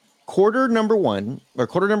 Quarter number 1 or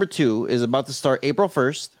quarter number 2 is about to start April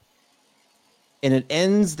 1st, and it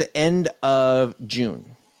ends the end of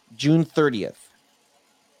June 30th.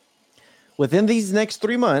 Within these next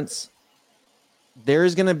 3 months,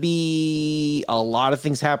 there's going to be a lot of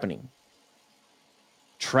things happening.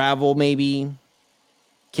 Travel, maybe.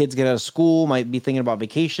 Kids get out of school, might be thinking about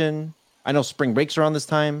vacation. I know spring breaks around this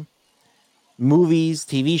time. movies,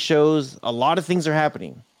 TV shows. A lot of things are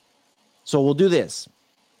happening. So we'll do this.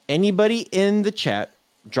 Anybody in the chat,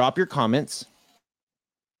 drop your comments.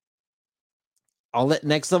 I'll let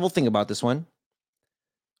Next Level think about this one.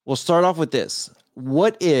 We'll start off with this.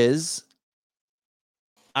 What is,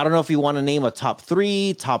 I don't know if you want to name a top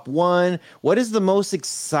 3, top 1. What is the most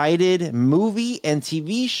excited movie and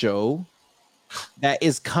TV show that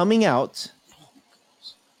is coming out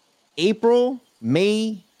April,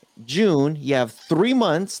 May, June? You have 3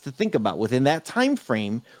 months to think about. Within that time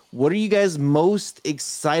frame, what are you guys most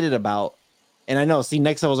excited about? And I know, see,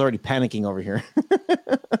 Next Level's already panicking over here.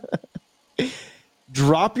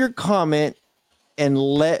 Drop your comment and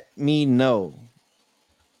let me know.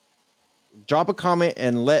 Drop a comment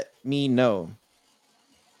and let me know.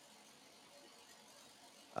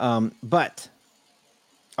 But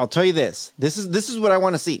I'll tell you this. This is what I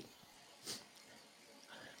want to see.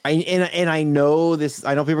 I know this.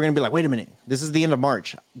 I know people are gonna be like, wait a minute. This is the end of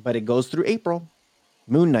March, but it goes through April.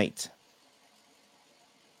 Moon Knight.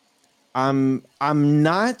 I'm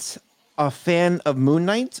not a fan of Moon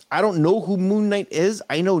Knight. I don't know who Moon Knight is.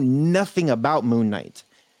 I know nothing about Moon Knight.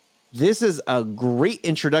 This is a great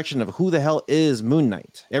introduction of who the hell is Moon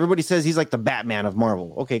Knight. Everybody says he's like the Batman of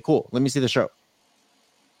Marvel. Okay, cool. Let me see the show.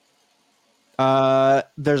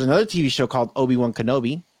 There's another TV show called Obi-Wan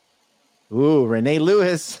Kenobi. Ooh, Renee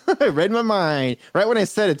Lewis. Read my mind. Right when I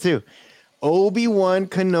said it, too. Obi-Wan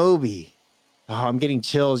Kenobi. Oh, I'm getting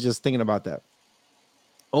chills just thinking about that.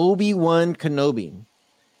 Obi-Wan Kenobi.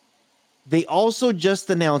 They also just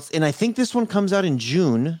announced, and I think this one comes out in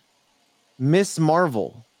June, Miss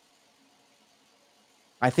Marvel.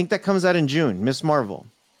 I think that comes out in June, Miss Marvel,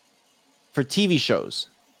 for TV shows.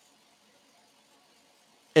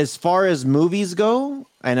 As far as movies go,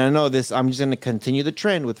 and I know this, I'm just going to continue the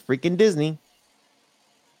trend with freaking Disney.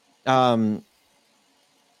 Doctor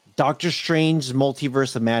Strange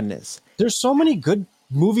Multiverse of Madness. There's so many good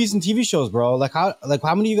movies and TV shows, bro. Like how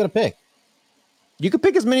many you got to pick? You can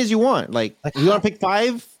pick as many as you want. Like you want to pick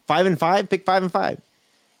 5 and 5, pick 5 and 5.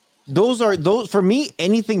 Those for me,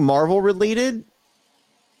 anything Marvel related,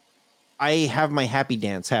 I have my happy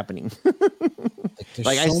dance happening.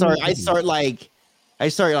 Like I start like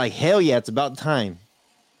hell yeah, it's about time.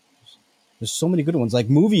 There's so many good ones. Like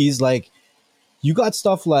movies, like you got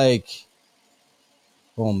stuff like,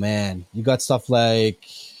 oh man, you got stuff like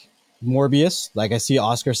Morbius. Like I see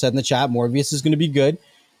Oscar said in the chat, Morbius is going to be good.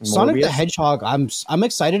 Morbius. Sonic the Hedgehog, I'm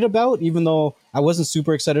excited about, even though I wasn't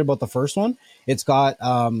super excited about the first one. It's got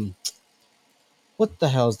what the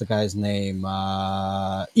hell is the guy's name?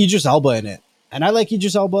 Idris Elba in it, and I like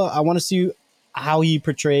Idris Elba. I want to see how he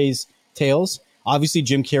portrays Tails. Obviously,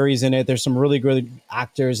 Jim Carrey's in it. There's some really good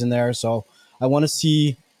actors in there, so I want to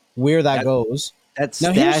see where that goes. That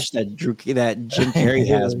stash that Jim Carrey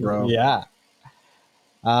has, bro. Yeah.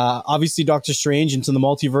 Obviously, Doctor Strange into the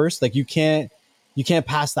multiverse. Like you can't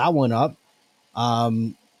pass that one up.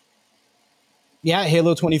 Yeah,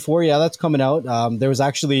 Halo 24. Yeah, that's coming out. There was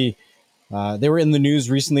actually they were in the news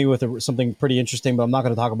recently with something pretty interesting, but I'm not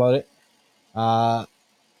going to talk about it. I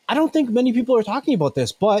don't think many people are talking about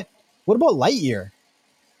this, but what about Lightyear?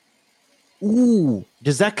 Ooh,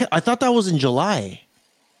 I thought that was in July.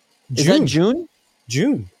 Is that June?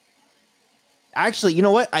 June. Actually, you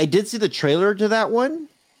know what? I did see the trailer to that one.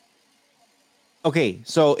 Okay,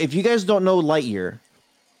 so if you guys don't know Lightyear,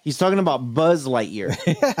 he's talking about Buzz Lightyear.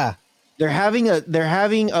 Yeah. They're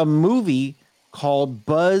having a movie called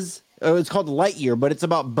Buzz. It's called Lightyear, but it's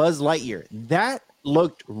about Buzz Lightyear. That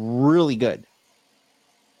looked really good.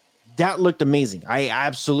 That looked amazing. I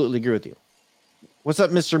absolutely agree with you. What's up,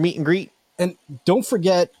 Mr. Meet and Greet? And don't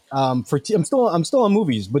forget, I'm still on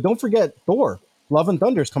movies, but don't forget Thor: Love and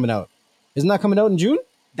Thunder is coming out. Isn't that coming out in June?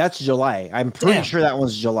 That's July. I'm pretty sure that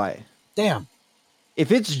one's July. Damn.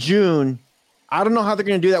 If it's June, I don't know how they're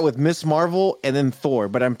going to do that with Miss Marvel and then Thor,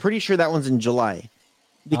 but I'm pretty sure that one's in July.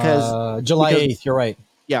 Because July 8th, you're right.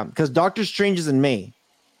 Yeah, because Doctor Strange is in May.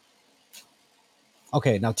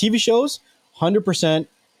 Okay, now TV shows, 100%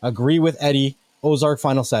 agree with Eddie. Ozark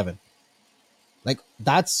Final 7. Like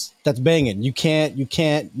that's banging. You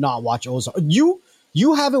can't not watch Ozark. You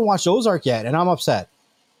haven't watched Ozark yet, and I'm upset.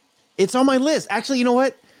 It's on my list. Actually, you know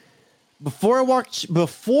what? Before I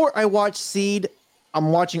watch Seed,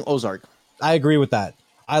 I'm watching Ozark. I agree with that.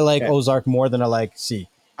 I like Ozark more than I like Seed.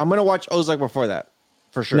 I'm gonna watch Ozark before that,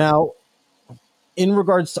 for sure. Now, in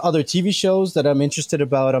regards to other TV shows that I'm interested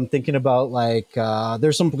about, I'm thinking about like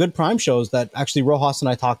there's some good Prime shows that actually Rojas and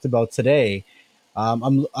I talked about today.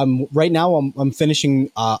 I'm right now I'm finishing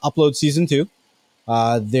Upload season 2.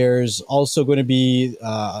 There's also going to be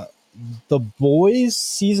The Boys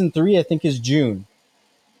season 3. I think is June.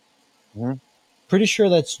 Mm-hmm. Pretty sure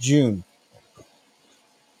that's June.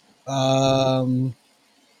 Um,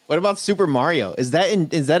 What about Super Mario? Is that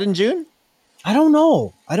in June? I don't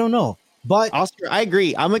know. But Oscar, I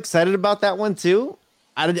agree. I'm excited about that one too.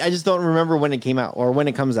 I just don't remember when it came out or when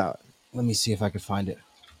it comes out. let me see if I could find it.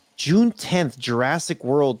 June 10th, Jurassic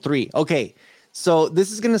World 3. Okay, so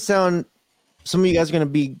this is going to sound, some of you guys are going to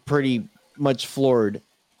be pretty much floored,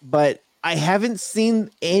 but I haven't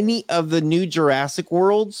seen any of the new Jurassic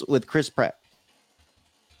Worlds with Chris Pratt.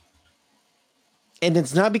 And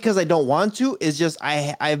it's not because I don't want to, it's just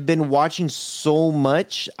I've been watching so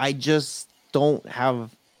much, I just don't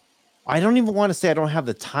have, I don't even want to say I don't have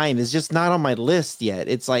the time. It's just not on my list yet.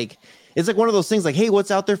 It's like one of those things like, hey,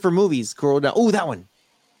 what's out there for movies? Scroll down. Oh, that one.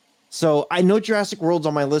 So I know Jurassic World's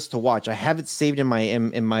on my list to watch. I have it saved in my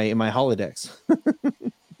Holodex.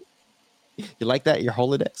 You like that? Your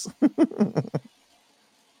Holodex?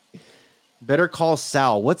 Better Call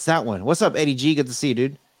Saul. What's that one? What's up, Eddie G? Good to see you,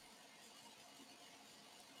 dude.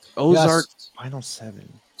 Ozark Final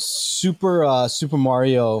 7. Super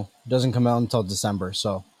Mario doesn't come out until December,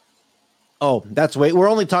 so. Oh, that's wait. We're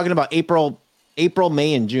only talking about April,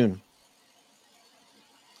 May, and June.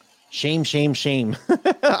 Shame.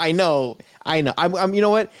 I know. I'm. You know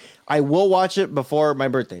what? I will watch it before my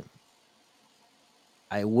birthday.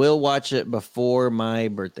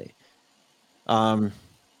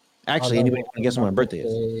 Actually, anybody want to guess when my birthday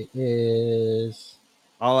is?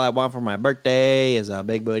 All I want for my birthday is a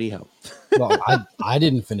big booty hoe. Well, I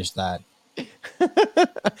didn't finish that.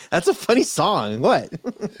 That's a funny song. What?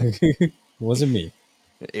 It wasn't me.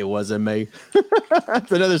 It wasn't me.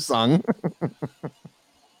 That's another song.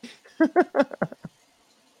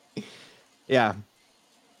 Yeah.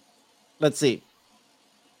 Let's see.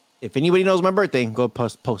 If anybody knows my birthday, go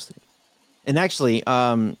post it. And actually,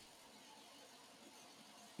 well,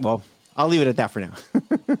 I'll leave it at that for now.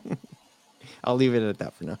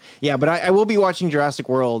 Yeah, but I will be watching Jurassic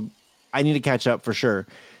World. I need to catch up for sure.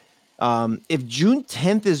 If June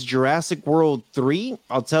 10th is Jurassic World 3,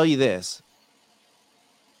 I'll tell you this.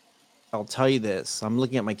 I'm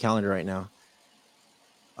looking at my calendar right now.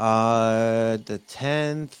 The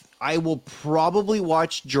 10th, I will probably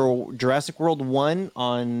watch Jurassic World 1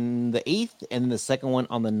 on the 8th, and the second one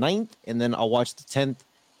on the 9th, and then I'll watch the 10th,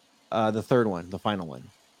 the third one, the final one.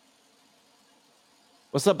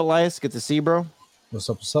 What's up, Elias? Good to see you, bro.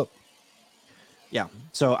 What's up? Yeah.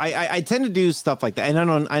 So I tend to do stuff like that.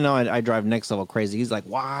 And I know I drive Next Level crazy. He's like,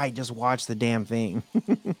 why? Just watch the damn thing.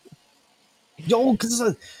 Yo,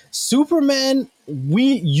 because Superman,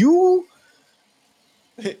 you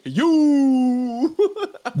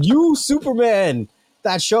Superman,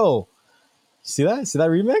 that show. See that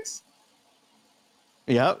remix?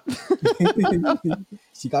 Yep.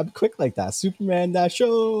 She got quick like that. Superman, that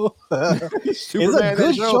show. It's Superman, a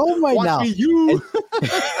good show right Watch now. Me, you.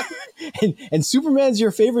 And Superman's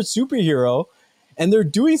your favorite superhero, and they're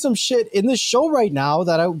doing some shit in this show right now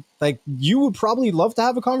that you would probably love to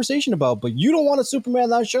have a conversation about, but you don't want a Superman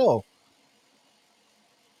that show.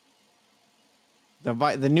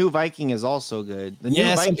 The new Viking is also good.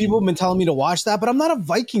 Some people have been telling me to watch that, but I'm not a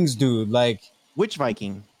Vikings dude. Like, which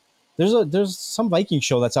Viking? There's some Viking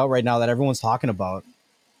show that's out right now that everyone's talking about.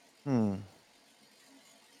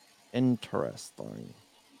 Interesting.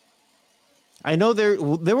 I know there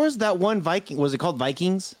was that one Viking. Was it called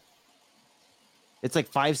Vikings? It's like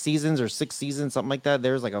 5 seasons or 6 seasons, something like that.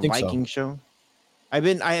 There's like a Viking show.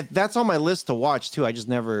 That's on my list to watch too. I just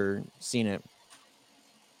never seen it.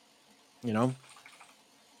 You know.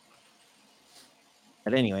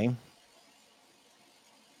 But anyway,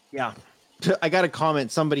 yeah, I got a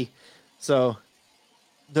comment. Somebody, so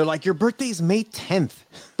they're like, your birthday's May 10th.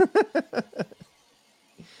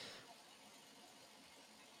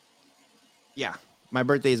 Yeah, my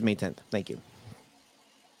birthday is May 10th. Thank you.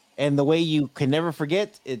 And the way you can never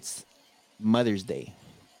forget, it's Mother's Day.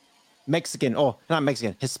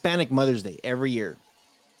 Hispanic Mother's Day every year.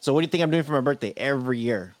 So what do you think I'm doing for my birthday every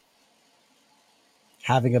year?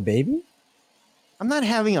 Having a baby? I'm not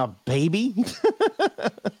having a baby.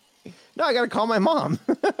 No, I got to call my mom.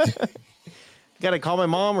 Got to call my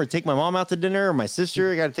mom or take my mom out to dinner, or my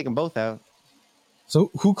sister. I got to take them both out.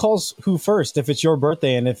 So who calls who first if it's your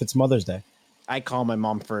birthday and if it's Mother's Day? I call my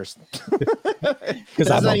mom first.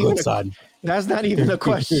 Because I'm a good son. That's not even a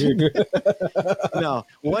question. No,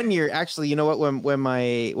 one year, actually, you know what? When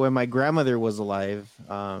my grandmother was alive,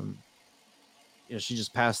 she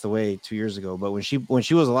just passed away 2 years ago. But when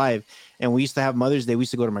she was alive, and we used to have Mother's Day, we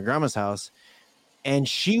used to go to my grandma's house, and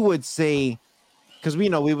she would say, because we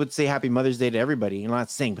would say Happy Mother's Day to everybody, and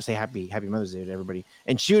not sing, but say Happy Mother's Day to everybody,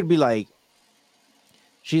 and she would be like,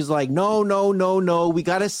 She's like, no, no, no, no. We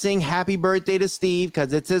got to sing happy birthday to Steve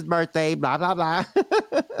because it's his birthday, blah, blah, blah.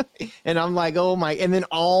 And I'm like, oh my. And then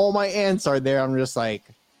all my aunts are there. I'm just like,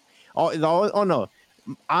 oh no.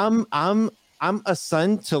 I'm a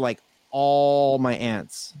son to like all my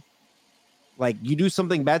aunts. Like you do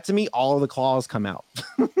something bad to me, all of the claws come out.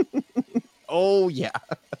 Oh yeah.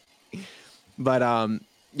 But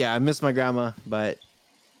yeah, I miss my grandma, but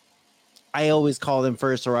I always call them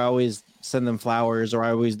first, or I always send them flowers, or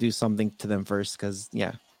I always do something to them first, because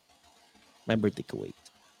yeah, my birthday could wait.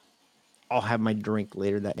 I'll have my drink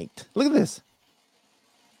later that night. Look at this.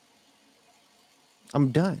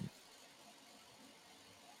 I'm done.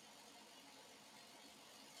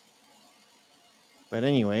 But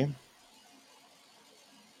anyway.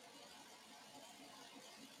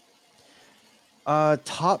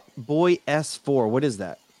 Top Boy S4. What is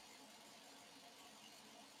that?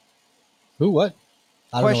 Who? What?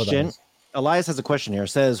 I don't know what that Question. is. Elias has a question here. It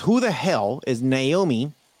says, who the hell is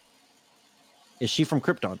Naomi? Is she from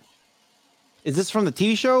Krypton? Is this from the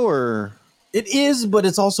TV show or? It is, but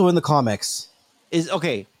it's also in the comics.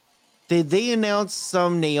 Okay. Did they announce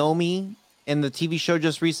some Naomi in the TV show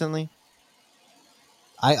just recently?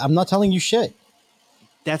 I'm not telling you shit.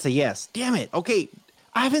 That's a yes. Damn it. Okay.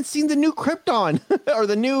 I haven't seen the new Krypton or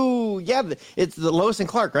the new, it's the Lois and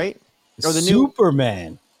Clark, right? Or the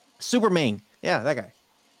Superman. new Superman. Yeah, that guy.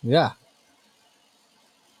 Yeah.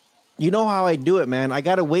 You know how I do it, man. I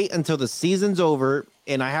got to wait until the season's over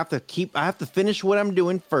and I have to finish what I'm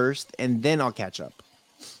doing first and then I'll catch up.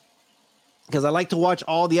 Because I like to watch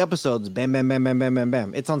all the episodes. Bam, bam, bam, bam, bam, bam,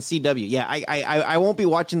 bam. It's on CW. Yeah, I won't be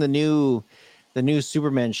watching the new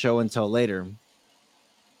Superman show until later.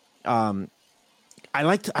 I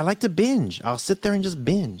like to binge. I'll sit there and just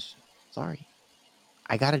binge. Sorry.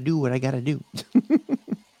 I got to do what I got to do.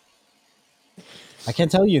 I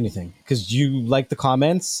can't tell you anything because you like the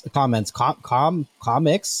comics. Comment.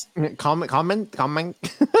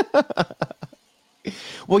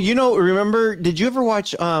 Well, remember, did you ever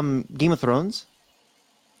watch Game of Thrones?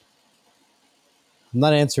 I'm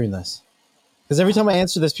not answering this because every time I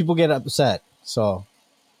answer this, people get upset. So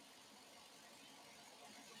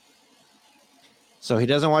he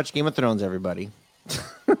doesn't watch Game of Thrones, everybody.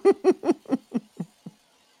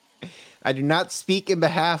 I do not speak in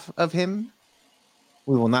behalf of him.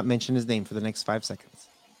 We will not mention his name for the next 5 seconds.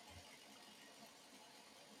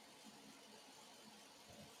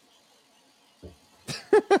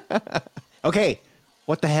 Okay.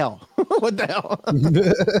 What the hell? What the hell?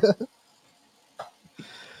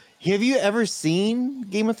 Have you ever seen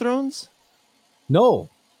Game of Thrones? no.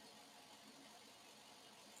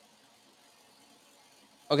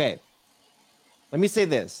 Okay. Let me say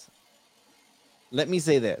this.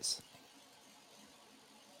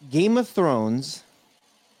 Game of Thrones.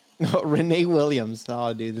 Renee Williams.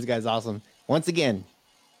 Oh, dude, this guy's awesome. Once again.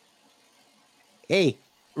 Hey,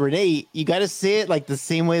 Renee, you got to say it like the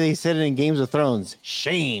same way they said it in Games of Thrones.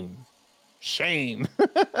 Shame. Shame.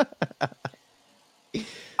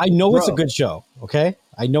 I know it's a good show. Okay,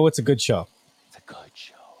 I know it's a good show. It's a good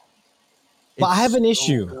show. But I have an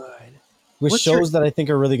issue with shows that I think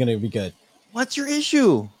are really going to be good. What's your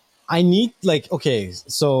issue? I need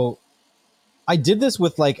so I did this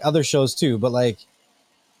with other shows too, but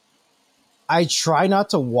I try not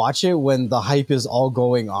to watch it when the hype is all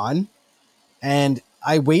going on, and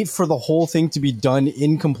I wait for the whole thing to be done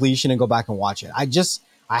in completion and go back and watch it.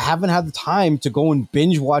 I haven't had the time to go and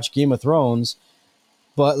binge watch Game of Thrones,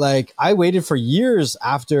 but I waited for years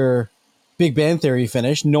after Big Bang Theory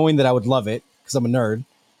finished, knowing that I would love it because I'm a nerd.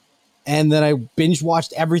 And then I binge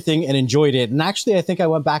watched everything and enjoyed it. And actually, I think I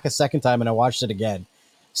went back a second time and I watched it again.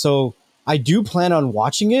 So I do plan on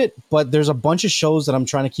watching it, but there's a bunch of shows that I'm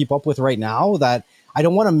trying to keep up with right now that I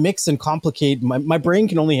don't want to mix and complicate. My brain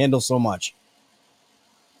can only handle so much.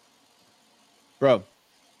 Bro.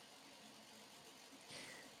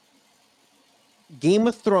 Game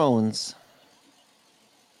of Thrones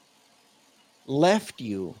left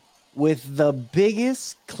you with the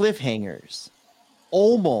biggest cliffhangers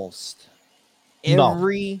almost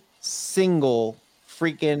every single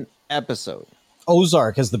freaking episode.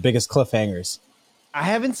 Ozark has the biggest cliffhangers. I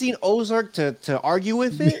haven't seen Ozark to argue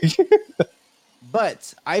with it,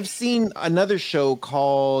 but I've seen another show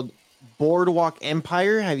called Boardwalk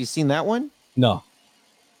Empire. Have you seen that one? No.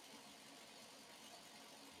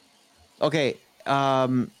 Okay.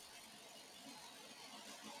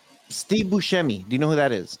 Steve Buscemi. Do you know who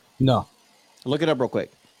that is? No. Look it up real quick.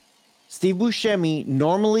 Steve Buscemi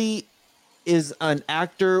normally is an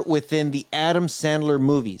actor within the Adam Sandler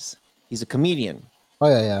movies. He's a comedian. Oh,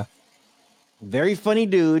 yeah. Very funny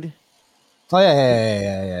dude. Oh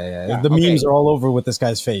yeah. The okay. memes are all over with this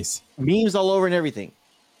guy's face. Memes all over and everything.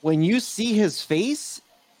 When you see his face,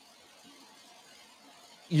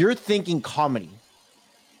 you're thinking comedy.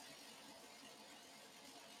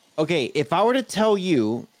 Okay, if I were to tell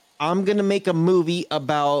you I'm gonna make a movie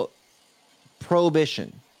about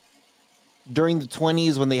prohibition during the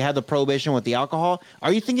 20s when they had the prohibition with the alcohol,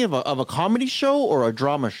 are you thinking of a comedy show or a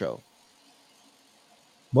drama show?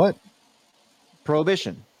 What?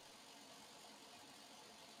 Prohibition.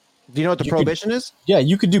 Do you know what the prohibition is? Yeah,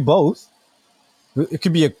 you could do both. It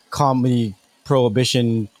could be a comedy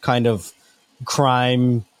prohibition kind of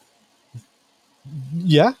crime.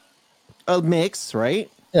 Yeah. A mix, right?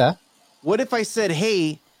 Yeah. What if I said,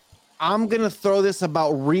 hey, I'm going to throw this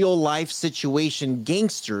about real life situation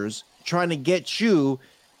gangsters trying to get you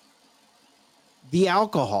the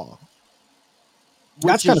alcohol?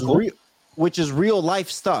 That's kind of cool. Which is real life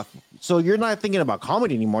stuff. So you're not thinking about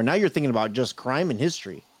comedy anymore. Now you're thinking about just crime and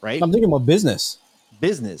history, right? I'm thinking about business.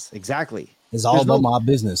 Business, exactly. It's all about my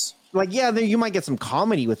business. Like, yeah, you might get some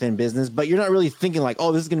comedy within business, but you're not really thinking like,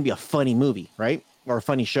 oh, this is going to be a funny movie, right? Or a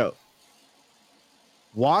funny show.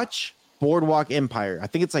 Watch Boardwalk Empire. I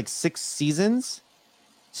think it's like 6 seasons.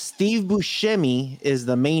 Steve Buscemi is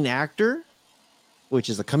the main actor, which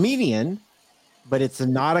is a comedian, but it's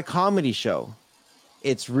not a comedy show.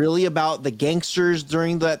 It's really about the gangsters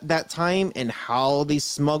during that time and how they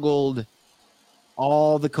smuggled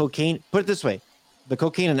all the cocaine. Put it this way, the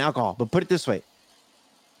cocaine and alcohol, but put it this way.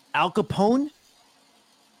 Al Capone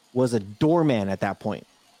was a doorman at that point.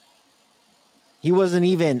 He wasn't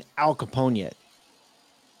even Al Capone yet.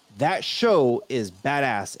 That show is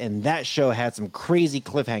badass, and that show had some crazy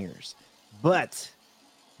cliffhangers, but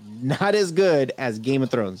not as good as Game of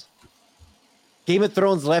Thrones. Game of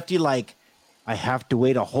Thrones left you like, I have to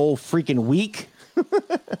wait a whole freaking week.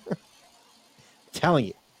 Telling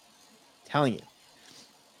you.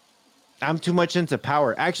 I'm too much into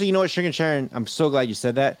Power. Actually, you know what, Sugar Sharon? I'm so glad you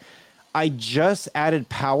said that. I just added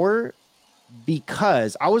Power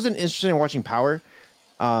because I wasn't interested in watching Power.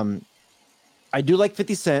 I do like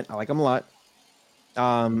 50 Cent. I like him a lot.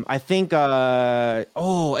 I think,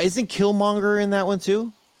 isn't Killmonger in that one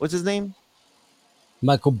too? What's his name?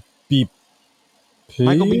 Michael B.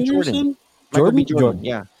 Jordan. Michael B. Jordan.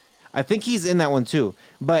 Yeah. I think he's in that one too.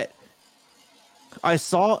 But I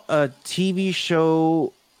saw a TV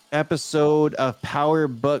show episode of Power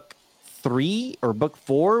Book 3 or Book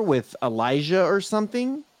 4 with Elijah or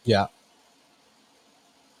something. Yeah.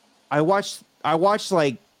 I watched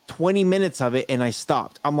like 20 minutes of it and I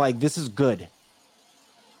stopped. I'm like, this is good.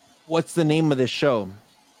 What's the name of this show?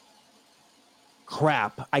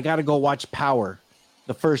 Crap. I got to go watch Power,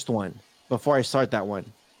 the first one, before I start that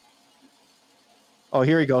one. Oh,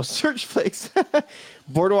 here we go. Search Flix.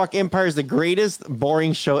 Boardwalk Empire is the greatest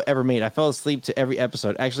boring show ever made. I fell asleep to every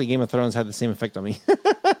episode. Actually, Game of Thrones had the same effect on me.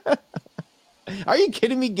 Are you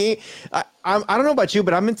kidding me? I don't know about you,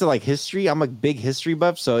 but I'm into like history. I'm a big history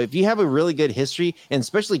buff. So if you have a really good history, and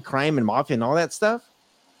especially crime and mafia and all that stuff,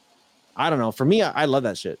 I don't know. For me, I love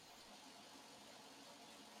that shit.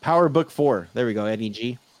 Power Book 4. There we go, Eddie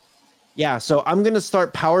G. Yeah, so I'm gonna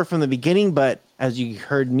start Power from the beginning, but as you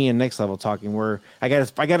heard me and Next Level talking, I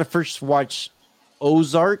gotta first watch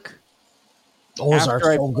Ozark. Ozark's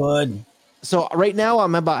so good. So right now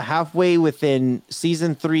I'm about halfway within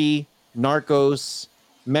season 3, Narcos,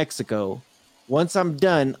 Mexico. Once I'm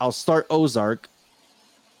done, I'll start Ozark.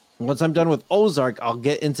 Once I'm done with Ozark, I'll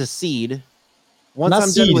get into Seed. Once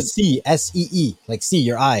I'm done with C-S-E-E, like C,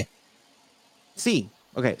 your eye. C.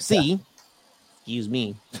 Okay, C. Yeah. Excuse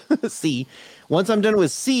me. C. Once I'm done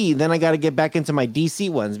with C, then I got to get back into my DC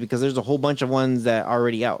ones because there's a whole bunch of ones that are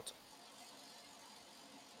already out.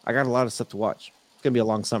 I got a lot of stuff to watch. It's going to be a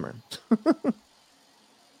long summer. But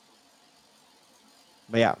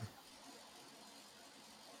yeah.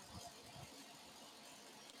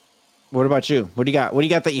 What about you? What do you got? What do you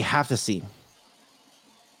got that you have to see?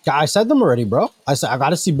 Yeah, I said them already, bro. I said I got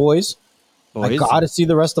to see Boys. I got to see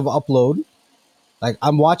the rest of Upload. Like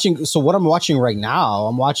I'm watching. So what I'm watching right now,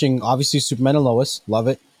 I'm watching obviously Superman and Lois. Love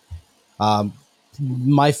it.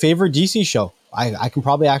 My favorite DC show. I can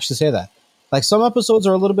probably actually say that. Like some episodes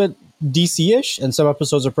are a little bit DC-ish, and some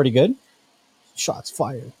episodes are pretty good. Shots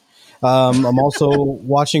fired. I'm also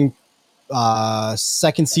watching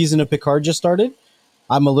second season of Picard just started.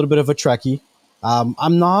 I'm a little bit of a Trekkie.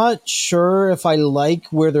 I'm not sure if I like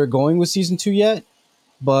where they're going with season 2 yet,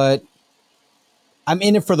 but I'm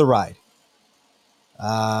in it for the ride.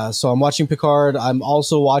 So I'm watching Picard. I'm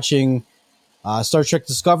also watching Star Trek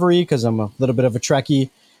Discovery because I'm a little bit of a Trekkie.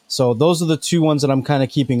 So those are the two ones that I'm kind of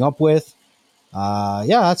keeping up with.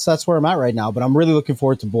 Yeah, that's where I'm at right now. But I'm really looking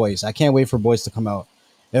forward to Boys. I can't wait for Boys to come out.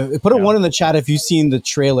 Put a Yeah. one in the chat if you've seen the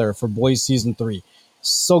trailer for Boys season 3.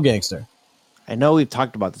 So gangster. I know we've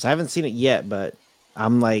talked about this. I haven't seen it yet, but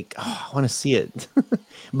I'm like, oh, I want to see it.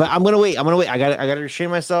 But I'm gonna wait. I gotta restrain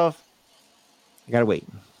myself. I gotta wait.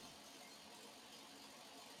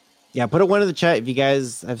 Yeah, put a one in the chat if you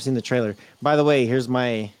guys have seen the trailer. By the way, here's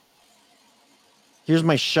my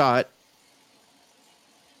shot.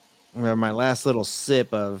 Or my last little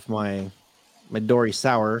sip of my Dory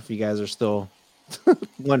sour, if you guys are still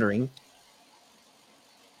wondering.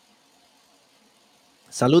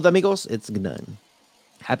 Salud, amigos. It's done.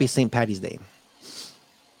 Happy St. Patty's Day.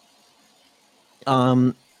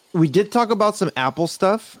 We did talk about some Apple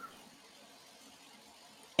stuff.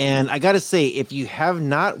 And I got to say, if you have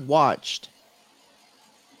not watched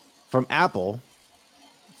from Apple,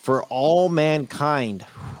 For All Mankind,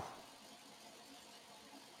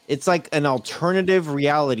 it's like an alternative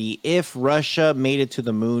reality if Russia made it to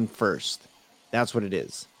the moon first. That's what it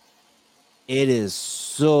is. It is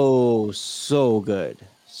so good.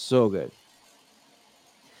 So good.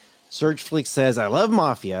 Searchflix says, I love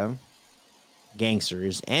Mafia,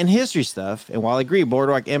 gangsters, and history stuff. And while I agree,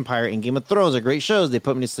 Boardwalk Empire and Game of Thrones are great shows, they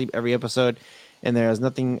put me to sleep every episode, and there's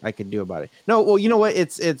nothing I could do about it. No, well, you know what?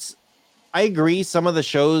 It's I agree, some of the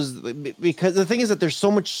shows, because the thing is that there's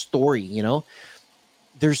so much story, you know?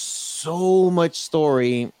 There's so much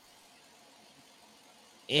story,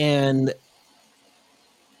 and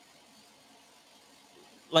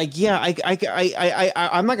like, yeah,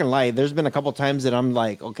 I'm not gonna lie. There's been a couple times that I'm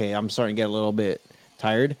like, okay, I'm starting to get a little bit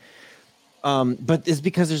tired. But it's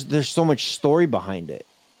because there's so much story behind it.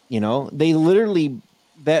 You know, they literally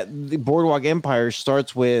the Boardwalk Empire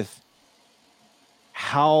starts with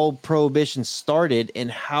how Prohibition started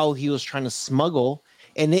and how he was trying to smuggle,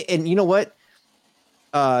 and you know what?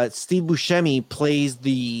 Steve Buscemi plays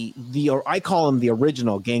or I call him the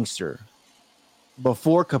original gangster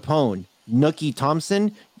before Capone. Nookie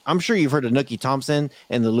Thompson. I'm sure you've heard of Nookie Thompson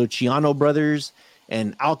and the Luciano brothers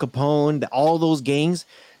and Al Capone, all those gangs.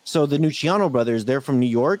 So the Luciano brothers, they're from New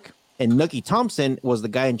York, and Nookie Thompson was the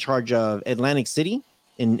guy in charge of Atlantic City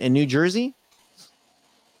in New Jersey.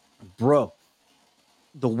 Bro,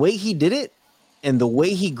 the way he did it and the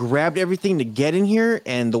way he grabbed everything to get in here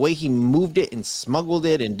and the way he moved it and smuggled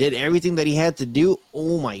it and did everything that he had to do.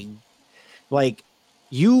 Oh my, like,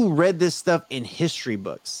 you read this stuff in history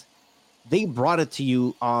books. They brought it to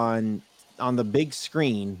you on the big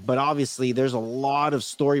screen, but obviously there's a lot of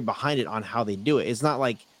story behind it on how they do it. It's not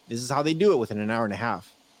like this is how they do it within an hour and a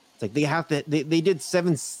half. It's like they did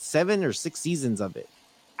seven or 6 seasons of it,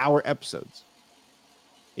 hour episodes,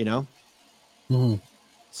 you know? Mm-hmm.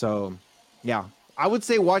 So yeah, I would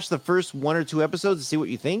say watch the first 1 or 2 episodes to see what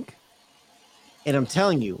you think. And I'm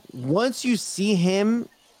telling you, once you see him,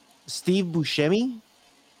 Steve Buscemi,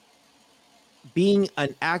 being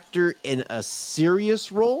an actor in a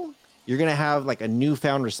serious role, you're gonna have like a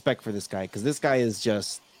newfound respect for this guy, because this guy is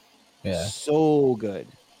just so good.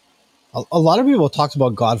 A lot of people talked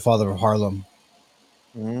about Godfather of Harlem.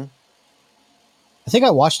 Mm-hmm. I think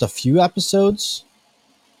I watched a few episodes.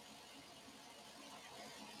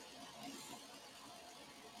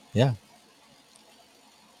 Yeah.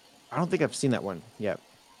 I don't think I've seen that one yet.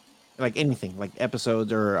 Like anything, like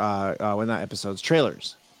episodes or well, not episodes,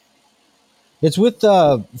 trailers. It's with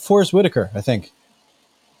Forrest Whitaker, I think.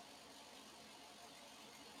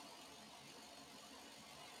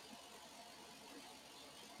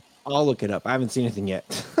 I'll look it up. I haven't seen anything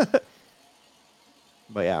yet.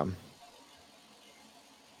 But yeah.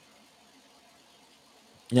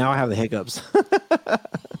 Now I have the hiccups.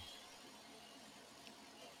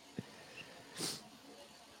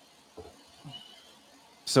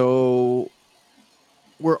 So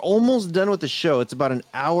we're almost done with the show. It's about an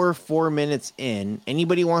hour, 4 minutes in.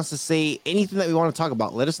 Anybody wants to say anything that we want to talk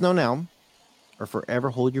about, let us know now, or forever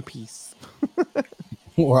hold your peace.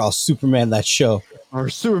 Or I'll Superman that show. Or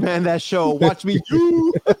Superman that show. Watch me.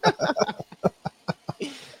 You.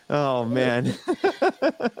 Oh, man.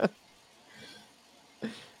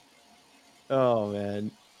 Oh,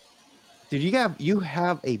 man. Dude, you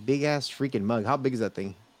have a big ass freaking mug. How big is that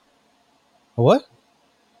thing? What?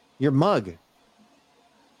 Your mug.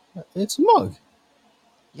 It's a mug.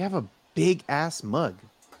 You have a big ass mug.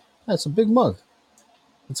 That's a big mug.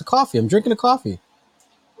 It's a coffee. I'm drinking a coffee.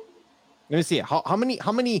 Let me see it. How many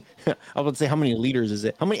I would say how many liters is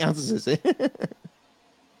it? How many ounces is it?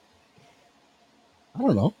 I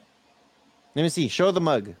don't know. Let me see. Show the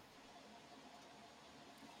mug.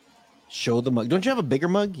 Show the mug. Don't you have a bigger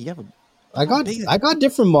mug? You have a I got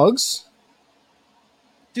different mugs.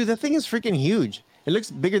 Dude, that thing is freaking huge. It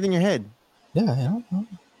looks bigger than your head. Yeah.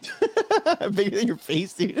 Bigger than your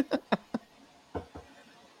face, dude.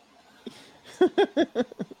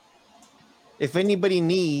 If anybody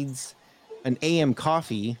needs an AM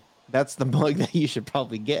coffee, that's the mug that you should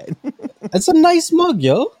probably get. It's a nice mug,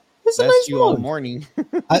 yo. It's a That's nice you all mug. morning.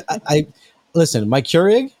 I listen. My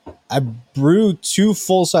Keurig, I brew 2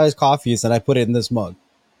 full-size coffees and I put it in this mug.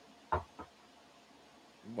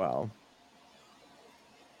 Wow.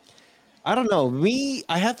 I don't know.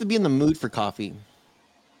 I have to be in the mood for coffee.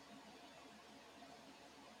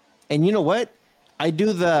 And you know what? I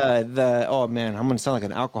do the oh man, I'm gonna sound like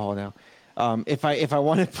an alcohol now. If I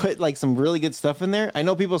want to put like some really good stuff in there, I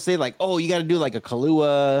know people say like, oh, you got to do like a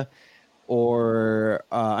Kahlua or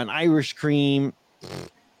an Irish cream.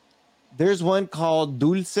 There's one called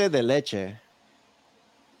dulce de leche,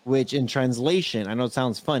 which in translation, I know it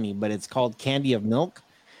sounds funny, but it's called candy of milk.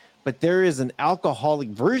 But there is an alcoholic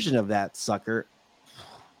version of that sucker.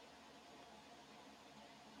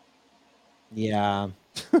 Yeah.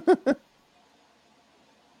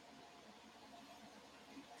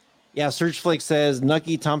 Yeah, Searchflake says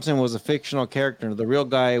Nucky Thompson was a fictional character. The real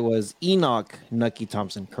guy was Enoch Nucky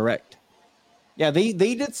Thompson. Correct. Yeah, they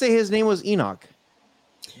did say his name was Enoch.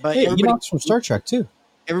 But Hey, Enoch's from Star Trek too.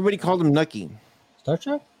 Everybody called him Nucky. Star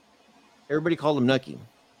Trek? Everybody called him Nucky.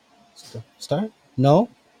 Star? No.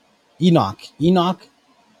 Enoch. Enoch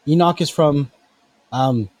is from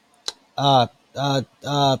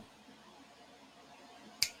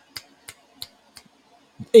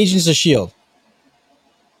Agents of S.H.I.E.L.D.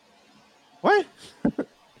 What?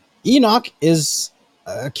 Enoch is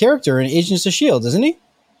a character in Agents of S.H.I.E.L.D., isn't he?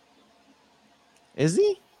 Is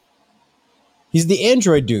he? He's the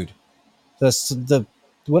android dude. The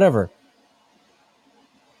whatever.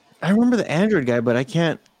 I remember the android guy, but I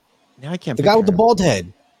can't. Now I can't. The guy with the bald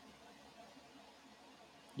head.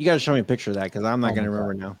 You got to show me a picture of that because I'm not going to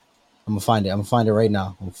remember now. I'm gonna find it. I'm gonna find it right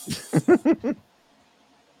now.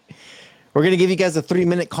 We're going to give you guys a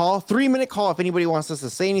 3-minute call. 3-minute call if anybody wants us to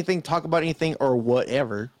say anything, talk about anything, or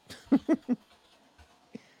whatever.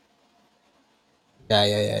 Yeah.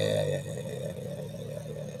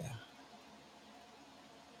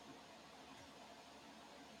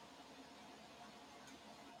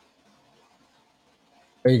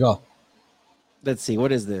 There you go. Let's see.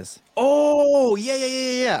 What is this? Oh,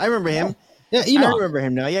 yeah. I remember him. Yeah, Enoch. I remember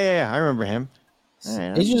him now. Yeah. I remember him.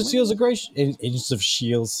 Right, Agents of S.H.I.E.L.D.'s a great... Agents of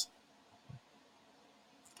S.H.I.E.L.D.'s.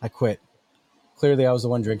 I quit. Clearly, I was the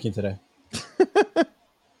one drinking today.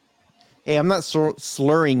 Hey, I'm not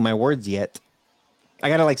slurring my words yet. I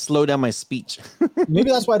gotta like slow down my speech. Maybe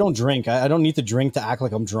that's why I don't drink. I don't need to drink to act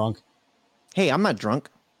like I'm drunk. Hey, I'm not drunk.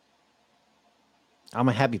 I'm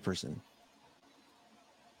a happy person.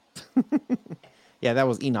 Yeah, that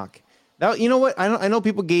was Enoch. That, you know what? I know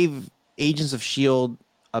people gave Agents of S.H.I.E.L.D.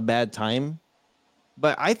 a bad time,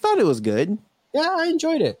 but I thought it was good. Yeah, I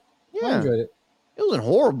enjoyed it. I enjoyed it. It wasn't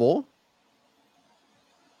horrible.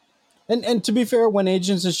 And to be fair, when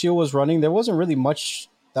Agents of S.H.I.E.L.D. was running, there wasn't really much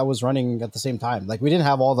that was running at the same time. Like, we didn't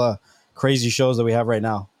have all the crazy shows that we have right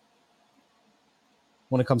now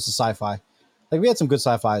when it comes to sci-fi. Like, we had some good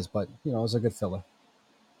sci-fis, but, you know, it was a good filler.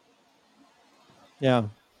 Yeah.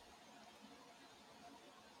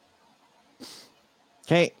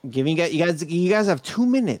 Okay, giving you guys have 2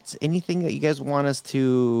 minutes. Anything that you guys want us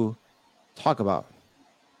to talk about?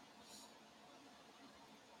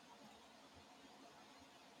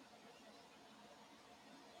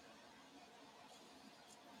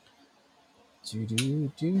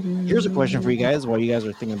 Here's a question for you guys while you guys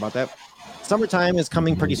are thinking about that. Summertime is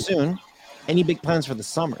coming pretty soon. Any big plans for the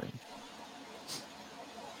summer?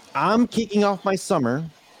 I'm kicking off my summer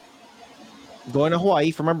going to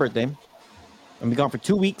Hawaii for my birthday. I'm gonna be gone for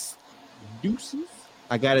 2 weeks. Deuces.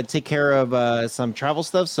 I got to take care of some travel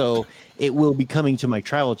stuff, so it will be coming to my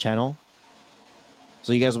travel channel.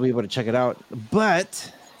 So you guys will be able to check it out.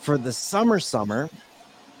 But for the summer,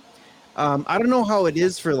 I don't know how it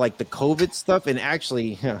is for like the COVID stuff. And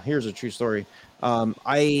actually, here's a true story.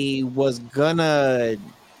 I was gonna,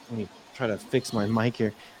 let me try to fix my mic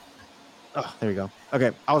here. Oh, there you go.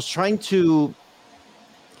 Okay. I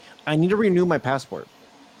need to renew my passport.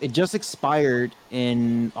 It just expired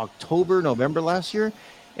in November last year.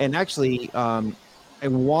 And actually, I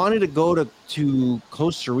wanted to go to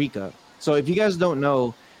Costa Rica. So if you guys don't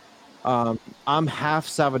know, I'm half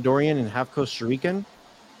Salvadorian and half Costa Rican.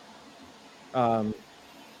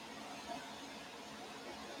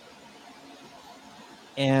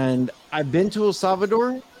 And I've been to El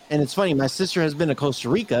Salvador, and it's funny, my sister has been to Costa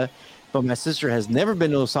Rica, but my sister has never been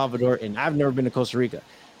to El Salvador, and I've never been to Costa Rica.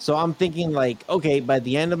 So I'm thinking like, okay, by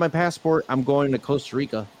the end of my passport, I'm going to Costa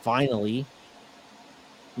Rica, finally.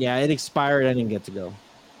 Yeah, it expired. I didn't get to go.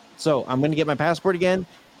 So I'm going to get my passport again.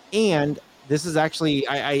 And this is actually,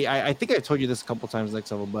 I think I told you this a couple times next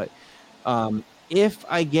level, but if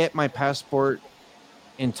I get my passport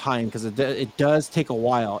in time, because it does take a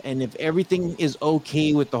while, and if everything is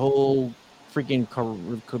okay with the whole freaking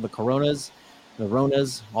the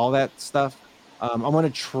Ronas, all that stuff, I'm going to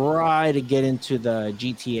try to get into the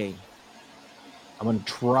GTA. I'm going to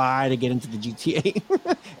try to get into the GTA.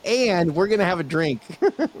 And we're going to have a drink.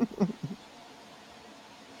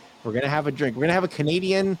 We're going to have a drink. We're going to have a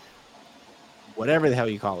Canadian, whatever the hell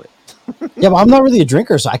you call it. Yeah, but I'm not really a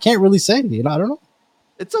drinker, so I can't really say. You know, I don't know.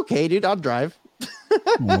 It's okay, dude. I'll drive.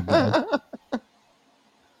 Oh my god.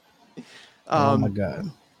 Oh my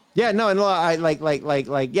god. Yeah, no, and I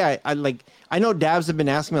I know Dabs have been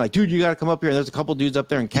asking me like, dude, you got to come up here. And there's a couple dudes up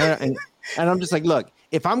there in Canada, and I'm just like, look,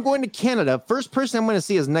 if I'm going to Canada, first person I'm going to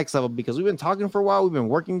see is Next Level, because we've been talking for a while, we've been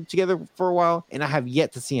working together for a while, and I have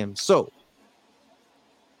yet to see him. So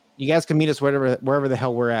you guys can meet us wherever the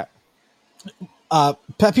hell we're at.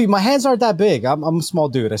 Pepe, my hands aren't that big. I'm a small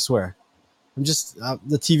dude, I swear. I'm just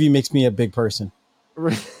the TV makes me a big person.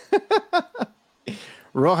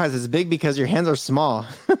 Rojas is big because your hands are small.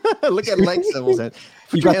 Look at Lex Level's hands.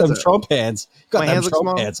 You got them Trump hands. You got them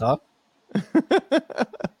Trump hands, huh?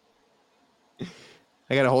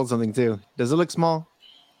 I gotta hold something too. Does it look small?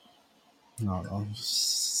 No.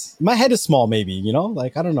 My head is small, maybe. You know,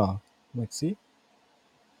 like I don't know. Like, see.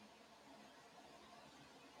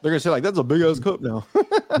 They're gonna say like, that's a big ass cup now.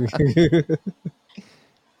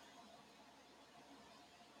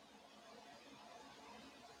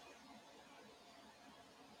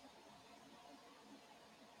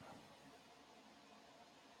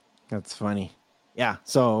 That's funny. Yeah.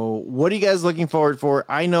 So what are you guys looking forward for?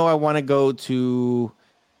 I know I want to go to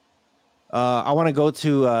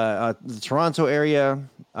the Toronto area.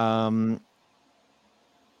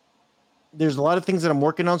 There's a lot of things that I'm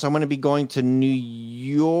working on, so I'm going to be going to New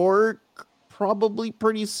York probably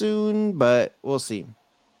pretty soon, but we'll see.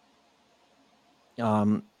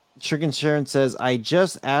 Sugar Sharon says, I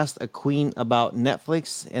just asked a queen about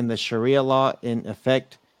Netflix and the Sharia law in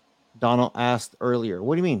effect. Donald asked earlier.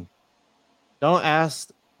 What do you mean? I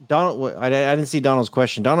didn't see Donald's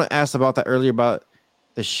question. Donald asked about that earlier, about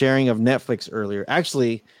the sharing of Netflix earlier.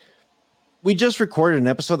 Actually, we just recorded an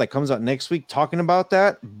episode that comes out next week talking about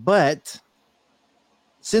that. But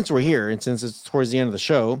since we're here and since it's towards the end of the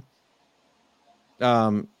show,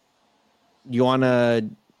 you want to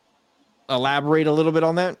elaborate a little bit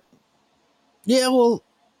on that? Yeah, well,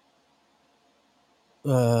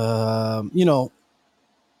 you know,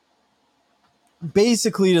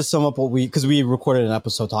 basically to sum up what because we recorded an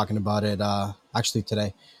episode talking about it actually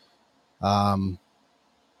today.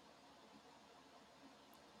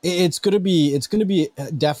 It's gonna be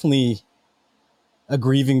definitely a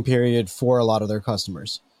grieving period for a lot of their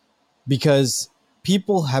customers, because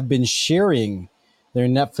people have been sharing their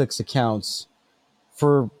Netflix accounts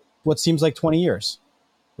for what seems like 20 years,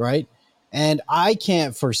 right? And I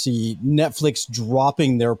can't foresee Netflix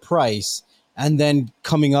dropping their price and then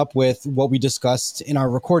coming up with what we discussed in our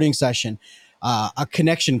recording session, a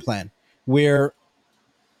connection plan where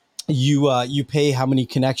you pay how many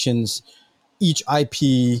connections each IP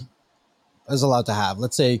is allowed to have.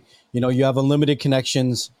 Let's say, you have unlimited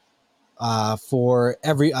connections for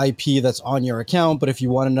every IP that's on your account, but if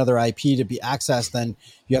you want another IP to be accessed, then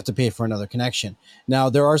you have to pay for another connection.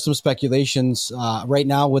 Now, there are some speculations right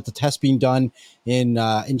now with the test being done in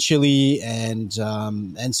Chile and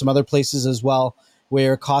some other places as well,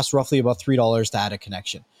 where it costs roughly about $3 to add a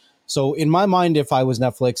connection. So in my mind, if I was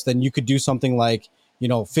Netflix, then you could do something like,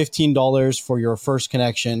 $15 for your first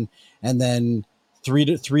connection, and then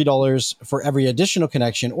 $3 for every additional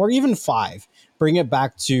connection, or even $5. Bring it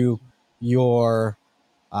back to your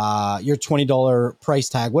 $20 price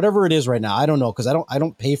tag, whatever it is right now. I don't know, because I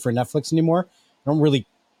don't pay for Netflix anymore. I don't really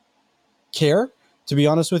care, to be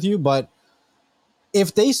honest with you. But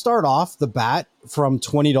if they start off the bat from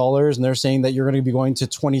 $20 and they're saying that you're going to be going to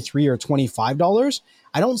 $23 or $25,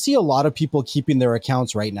 I don't see a lot of people keeping their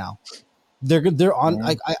accounts right now. They're on.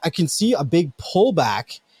 Yeah. I can see a big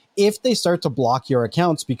pullback if they start to block your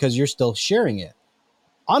accounts because you're still sharing it.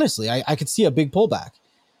 Honestly, I could see a big pullback.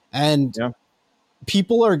 And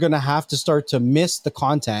people are going to have to start to miss the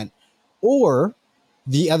content. Or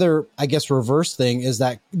the other, I guess, reverse thing is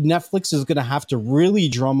that Netflix is going to have to really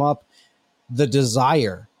drum up the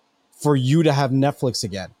desire for you to have Netflix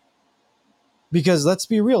again. Because let's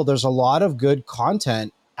be real, there's a lot of good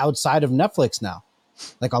content outside of Netflix now.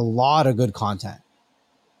 Like a lot of good content.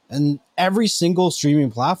 And every single streaming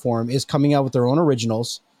platform is coming out with their own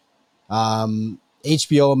originals.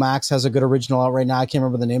 HBO Max has a good original out right now. I can't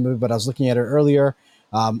remember the name of it, but I was looking at it earlier.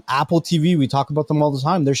 Apple TV, we talk about them all the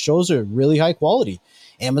time. Their shows are really high quality.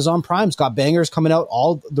 Amazon Prime's got bangers coming out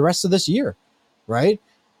all the rest of this year, right?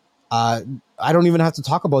 I don't even have to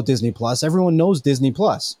talk about Disney Plus. Everyone knows Disney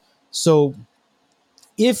Plus. So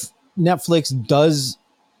if Netflix does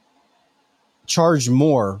charge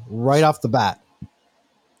more right off the bat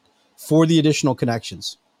for the additional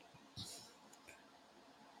connections,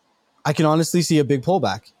 I can honestly see a big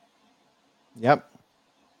pullback. Yep.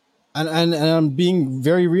 And I'm being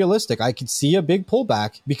very realistic. I could see a big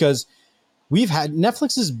pullback because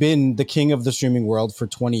Netflix has been the king of the streaming world for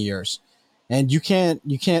 20 years. And you can't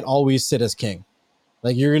always sit as king.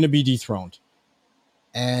 Like, you're going to be dethroned.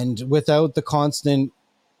 And without the constant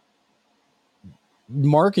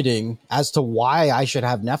marketing as to why I should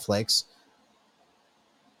have Netflix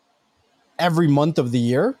every month of the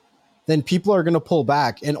year, then people are going to pull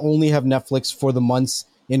back and only have Netflix for the months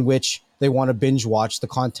in which they want to binge watch the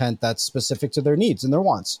content that's specific to their needs and their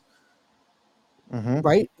wants. Mm-hmm.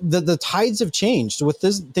 Right? The tides have changed with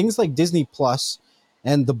things like Disney Plus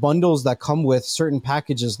and the bundles that come with certain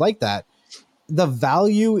packages like that. The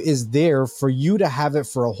value is there for you to have it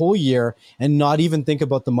for a whole year and not even think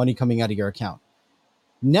about the money coming out of your account.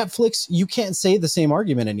 Netflix, you can't say the same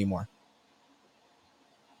argument anymore.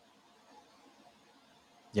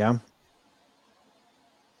 Yeah.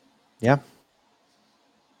 Yeah.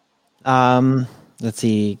 Let's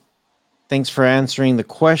see. Thanks for answering the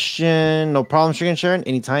question. No problem, Sharon.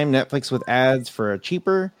 Anytime Netflix with ads for a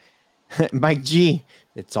cheaper. Mike G,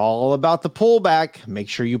 it's all about the pullback. Make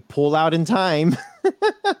sure you pull out in time.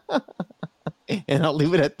 And I'll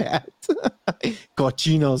leave it at that.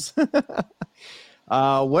 Cochinos.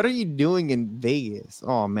 What are you doing in Vegas?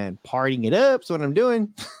 Oh man, partying it up. That's what I'm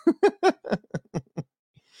doing.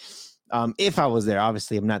 If I was there,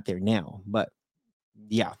 obviously I'm not there now, but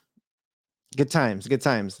yeah, good times.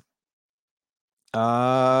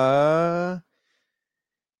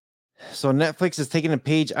 So Netflix is taking a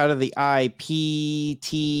page out of the IPTV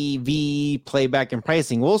playback and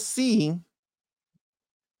pricing. We'll see.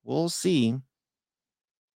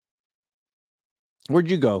 Where'd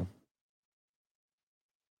you go?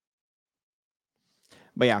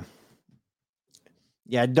 But yeah.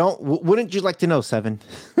 Yeah, wouldn't you like to know, Seven?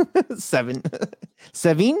 Seven.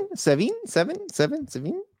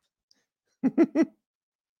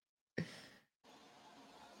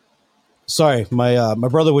 Sorry, my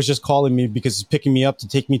brother was just calling me because he's picking me up to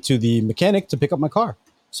take me to the mechanic to pick up my car.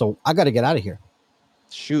 So I got to get out of here.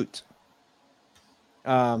 Shoot.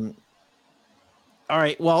 All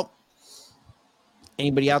right. Well,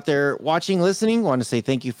 anybody out there watching, listening, want to say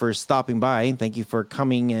thank you for stopping by. Thank you for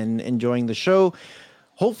coming and enjoying the show.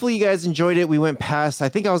 Hopefully you guys enjoyed it. We went past, I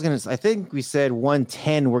think we said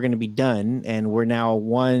 110 we're going to be done, and we're now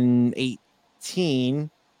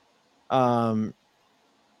 118.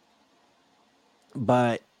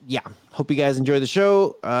 But yeah, hope you guys enjoy the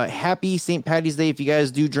show. Happy St. Paddy's Day. If you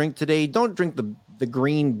guys do drink today, don't drink the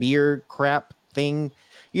green beer crap thing.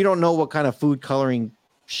 You don't know what kind of food coloring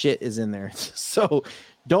shit is in there. So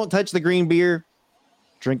don't touch the green beer.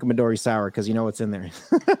 Drink a Midori Sour because you know what's in there.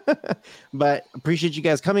 But appreciate you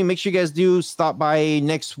guys coming. Make sure you guys do stop by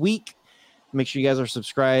next week. Make sure you guys are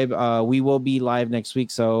subscribed. We will be live next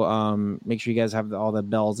week. So make sure you guys have all the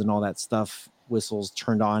bells and all that stuff, whistles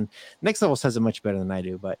turned on. Next Level says it much better than I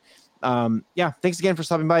do. But yeah, thanks again for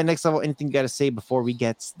stopping by. Next Level, anything you got to say before we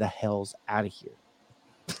get the hells out of here?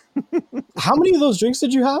 How many of those drinks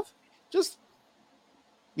did you have? Just,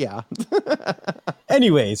 yeah.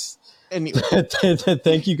 Anyways.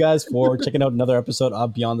 Thank you guys for checking out another episode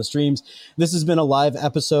of Beyond the Streams. This has been a live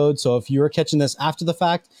episode, so if you are catching this after the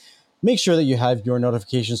fact, make sure that you have your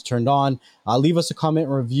notifications turned on. Leave us a comment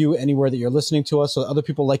and review anywhere that you're listening to us so that other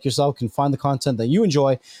people like yourself can find the content that you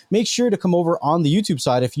enjoy. Make sure to come over on the YouTube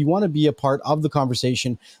side if you want to be a part of the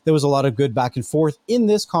conversation. There was a lot of good back and forth in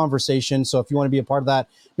this conversation, so if you want to be a part of that,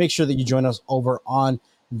 make sure that you join us over on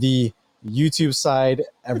the YouTube side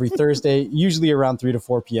every Thursday, usually around 3 to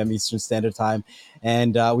 4 p.m. Eastern Standard Time.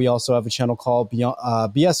 And we also have a channel called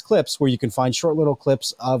BS Clips, where you can find short little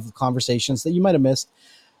clips of conversations that you might have missed.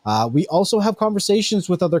 We also have conversations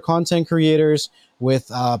with other content creators,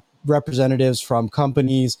 with representatives from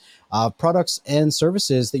companies, products and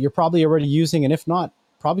services that you're probably already using. And if not,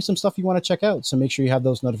 probably some stuff you want to check out. So make sure you have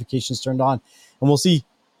those notifications turned on. And we'll see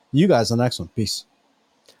you guys on the next one. Peace.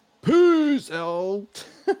 Peace out.